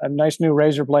a nice new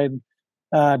razor blade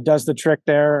does the trick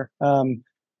there. And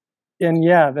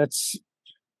yeah, it's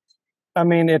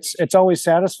always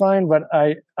satisfying, but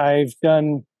I've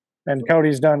done and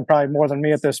Cody's done probably more than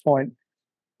me at this point,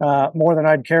 more than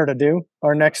I'd care to do.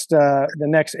 Our the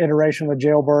next iteration of the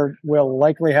Jailbird will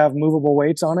likely have movable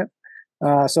weights on it,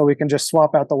 so we can just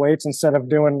swap out the weights instead of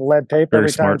doing lead tape Very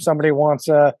every smart. time somebody wants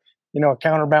a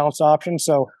counterbalance option.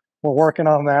 So we're working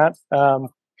on that.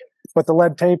 But the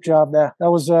lead tape job, that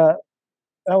was I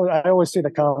always see the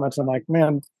comments. I'm like,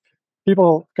 man,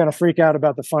 people kind of freak out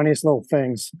about the funniest little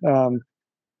things.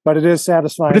 But it is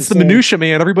satisfying. But it's the minutia,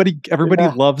 man. Everybody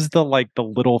Yeah. loves the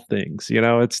little things.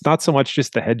 It's not so much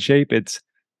just the head shape. It's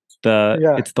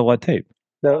the lead tape.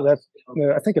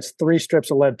 I think it's 3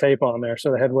 strips of lead tape on there.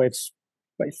 So the head weight's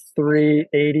like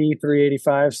 380,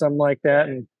 385, something like that.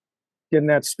 And getting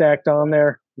that stacked on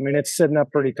there. I mean, it's sitting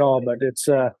up pretty tall, but it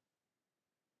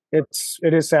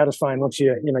is satisfying once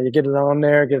you get it on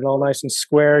there, get it all nice and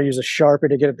square, use a Sharpie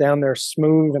to get it down there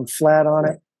smooth and flat on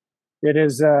it. It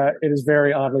is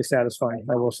very oddly satisfying.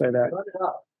 I will say that.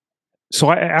 So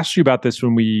I asked you about this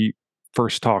when we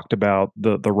first talked about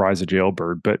the rise of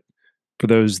Jailbird, but for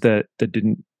those that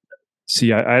didn't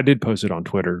see, I did post it on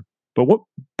Twitter. But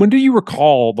when do you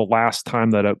recall the last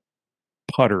time that a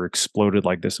putter exploded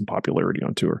like this in popularity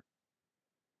on tour?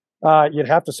 You'd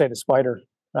have to say the Spider,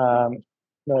 the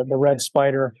red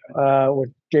Spider,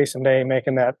 with Jason Day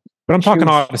making that. But I'm talking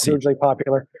Odyssey. Hugely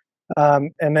popular.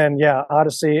 And then,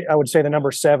 Odyssey, I would say the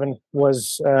number 7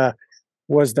 was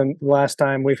the last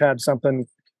time we've had something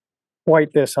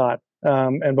quite this hot.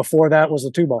 And before that was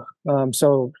the 2-ball.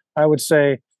 So I would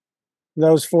say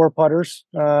those 4 putters,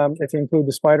 if you include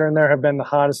the Spider in there, have been the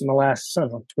hottest in the last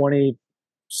 20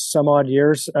 some odd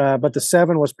years. But the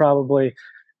 7 was probably,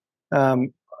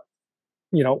 the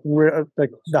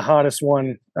hottest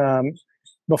one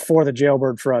before the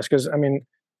Jailbird for us. Because, I mean,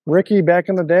 Ricky back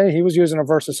in the day, he was using a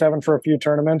Versa 7 for a few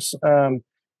tournaments. I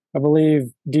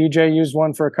believe DJ used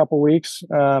one for a couple weeks.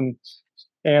 And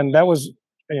that was,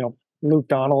 Luke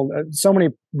Donald. So many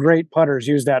great putters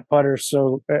used that putter.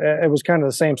 So it was kind of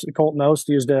the same. Colton Oast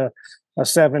used a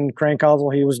 7 crank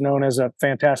hosel. He was known as a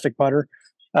fantastic putter.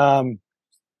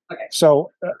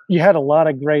 So you had a lot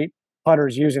of great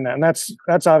putters using that. And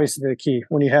that's obviously the key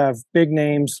when you have big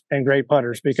names and great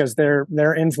putters, because they're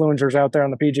influencers out there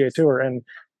on the PGA Tour. And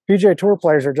PGA Tour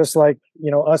players are just like,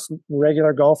 us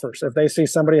regular golfers. If they see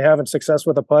somebody having success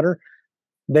with a putter,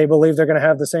 they believe they're going to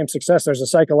have the same success. There's a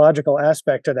psychological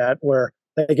aspect to that where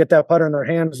they get that putter in their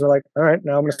hands. They're like, all right,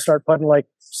 now I'm going to start putting like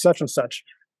such and such.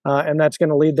 And that's going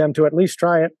to lead them to at least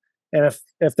try it. And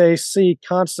if they see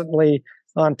constantly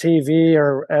on TV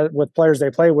or with players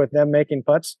they play with them making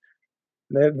putts,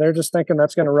 they're just thinking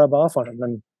that's going to rub off on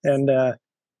them. And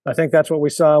I think that's what we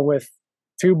saw with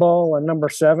 2-ball and number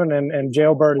 7, and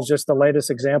Jailbird is just the latest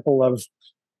example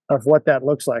of what that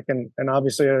looks like. And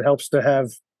obviously it helps to have,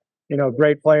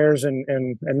 great players and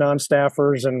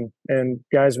non-staffers and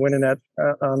guys winning that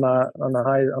on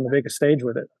the biggest stage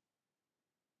with it.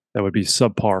 That would be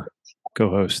subpar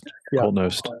co-host, Colton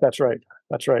Oast. That's right.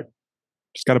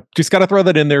 Just gotta throw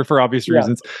that in there for obvious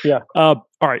reasons. Yeah. All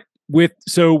right. With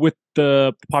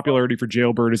the popularity for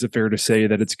Jailbird, is it fair to say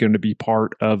that it's going to be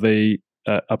part of a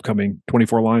upcoming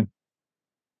 24 line?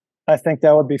 I think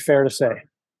that would be fair to say.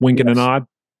 Wink and a nod?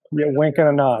 Yeah, wink and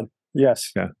a nod.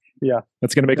 Yes. Yeah.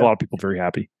 That's going to make a lot of people very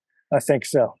happy. I think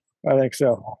so.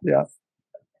 Yeah.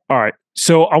 All right.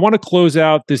 So I want to close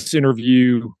out this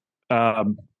interview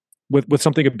with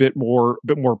something a bit more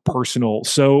personal.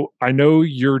 So I know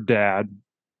your dad,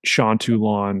 Sean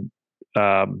Toulon,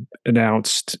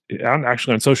 announced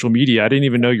actually on social media. I didn't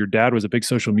even know your dad was a big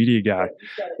social media guy.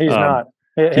 He's not.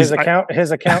 His account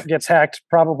gets hacked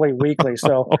probably weekly.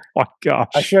 So oh my gosh,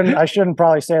 I shouldn't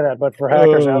probably say that, but for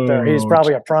hackers out there, he's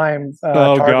probably a prime.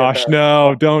 Oh gosh, there.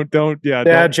 no, don't. Yeah,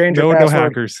 don't, change your password. No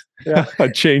hackers. Yeah.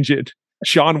 Change it.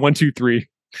 Sean123.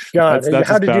 God, that's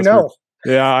how did password. You know?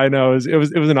 Yeah, I know. It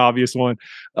was an obvious one.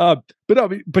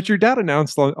 But your dad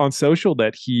announced on social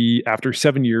that he, after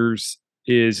 7 years,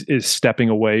 is stepping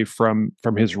away from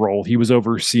his role. He was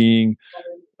overseeing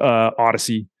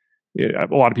Odyssey. A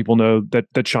lot of people know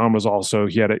that Sean was also,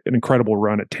 he had an incredible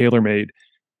run at TaylorMade,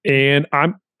 and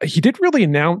he didn't really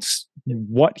announce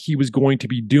what he was going to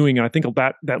be doing. And I think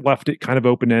that left it kind of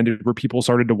open-ended, where people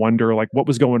started to wonder like what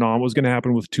was going on, what was going to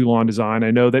happen with Toulon Design.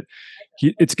 I know that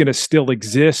it's going to still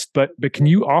exist, but can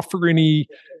you offer any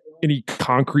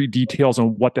concrete details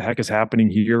on what the heck is happening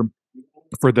here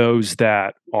for those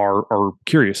that are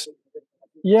curious?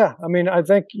 Yeah, I mean, I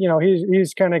think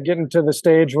he's kind of getting to the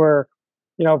stage where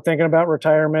thinking about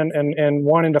retirement and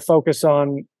wanting to focus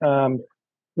on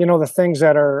the things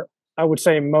that are, I would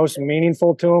say, most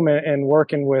meaningful to him, and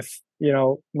working with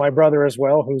my brother as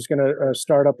well, who's going to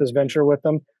start up this venture with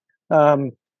them.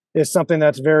 is something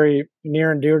that's very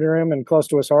near and dear to him and close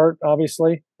to his heart,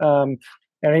 obviously. And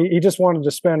he just wanted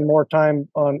to spend more time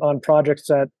on projects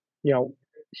that, you know,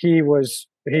 he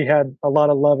had a lot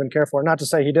of love and care for. Not to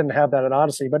say he didn't have that at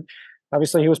Odyssey, but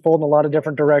obviously he was pulled in a lot of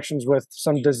different directions with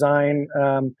some design,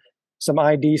 some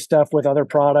ID stuff with other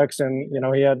products. And, you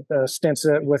know, he had stints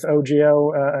with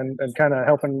OGO and kind of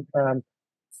helping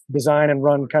design and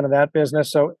run kind of that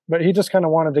business. So, but he just kind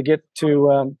of wanted to get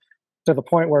to the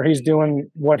point where he's doing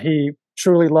what he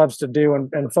truly loves to do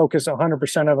and focus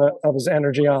 100% of his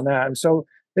energy on that. And so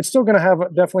it's still going to have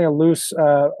definitely a loose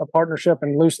a partnership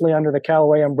and loosely under the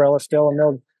Callaway umbrella still.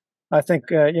 And I think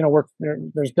you know,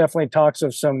 there's definitely talks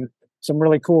of some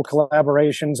really cool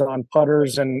collaborations on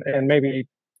putters and maybe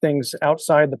things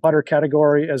outside the putter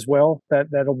category as well.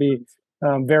 That'll be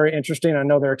very interesting. I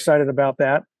know they're excited about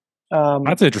that.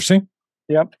 That's interesting.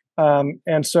 Yep.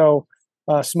 And so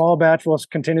small batch will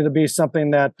continue to be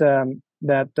something that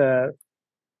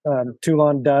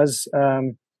Toulon does.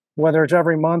 Whether it's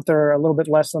every month or a little bit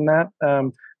less than that,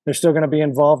 they're still going to be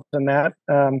involved in that.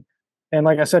 And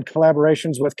like I said,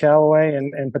 collaborations with Callaway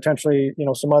and potentially, you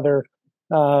know, some other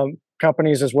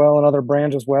companies as well and other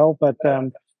brands as well. But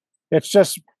it's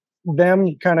just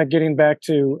them kind of getting back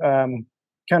to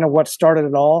kind of what started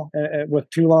it all with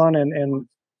Toulon and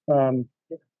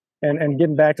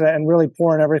getting back to that and really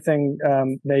pouring everything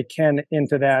they can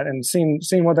into that and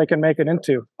seeing what they can make it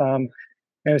into.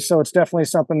 And so it's definitely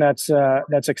something that's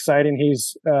exciting.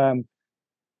 He's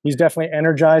definitely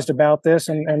energized about this.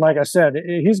 And like I said,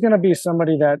 he's going to be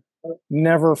somebody that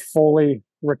never fully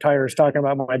retires. Talking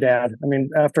about my dad. I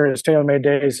mean, after his TaylorMade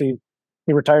days, he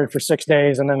retired for 6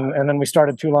 days and then we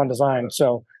started Toulon Design.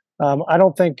 So I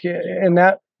don't think in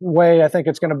that way, I think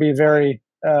it's going to be very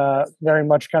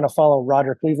much kind of follow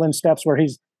Roger Cleveland's steps where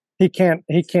he can't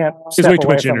His way too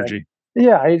much energy.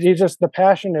 Yeah, he just, the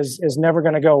passion is never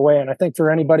going to go away. And I think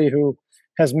for anybody who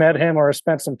has met him or has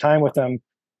spent some time with him,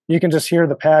 you can just hear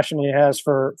the passion he has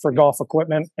for golf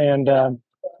equipment. And I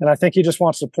think he just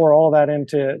wants to pour all that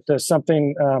into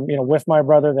something, you know, with my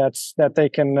brother that they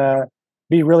can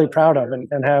be really proud of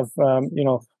and have, you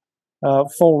know,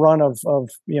 full run of,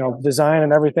 you know, design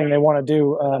and everything they want to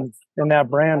do in that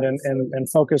brand and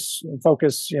focus,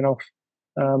 you know,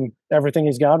 everything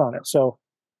he's got on it. So,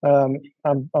 I'm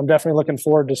definitely looking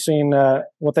forward to seeing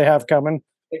what they have coming.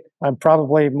 I'm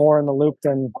probably more in the loop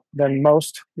than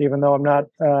most, even though I'm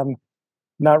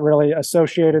not really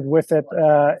associated with it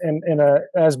in a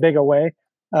as big a way.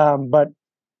 But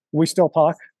we still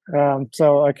talk.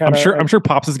 So I'm sure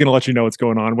Pops is going to let you know what's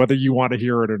going on, whether you want to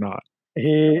hear it or not.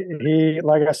 He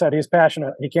like I said, he's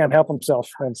passionate. He can't help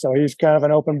himself, and so he's kind of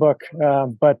an open book.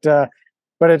 But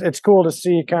it's cool to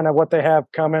see kind of what they have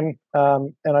coming.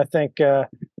 And I think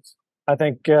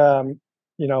you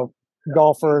know,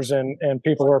 golfers and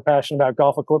people who are passionate about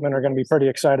golf equipment are going to be pretty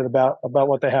excited about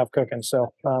what they have cooking.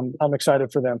 So I'm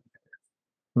excited for them.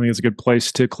 I think it's a good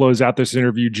place to close out this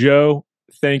interview. Joe,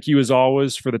 thank you as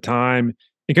always for the time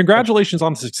and congratulations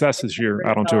on the success this year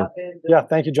out on tour. Yeah,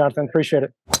 thank you, Jonathan. Appreciate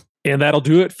it. And that'll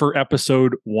do it for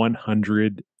episode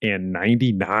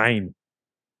 199.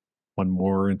 One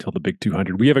more until the big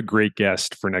 200. We have a great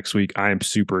guest for next week. I am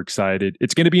super excited.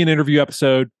 It's going to be an interview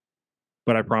episode,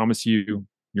 but I promise you,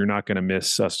 you're not going to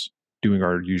miss us doing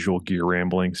our usual gear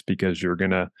ramblings because you're going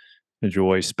to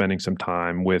enjoy spending some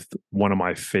time with one of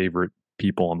my favorite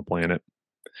people on the planet.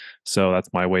 So that's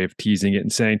my way of teasing it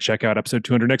and saying, check out episode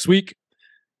 200 next week.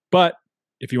 But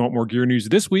if you want more gear news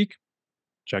this week,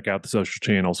 check out the social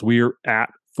channels. We're at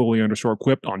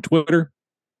fully_equipped on Twitter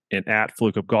and at Fully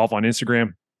Equipped Golf on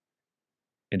Instagram.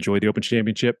 Enjoy the Open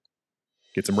Championship.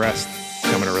 Get some rest.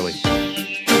 Coming early.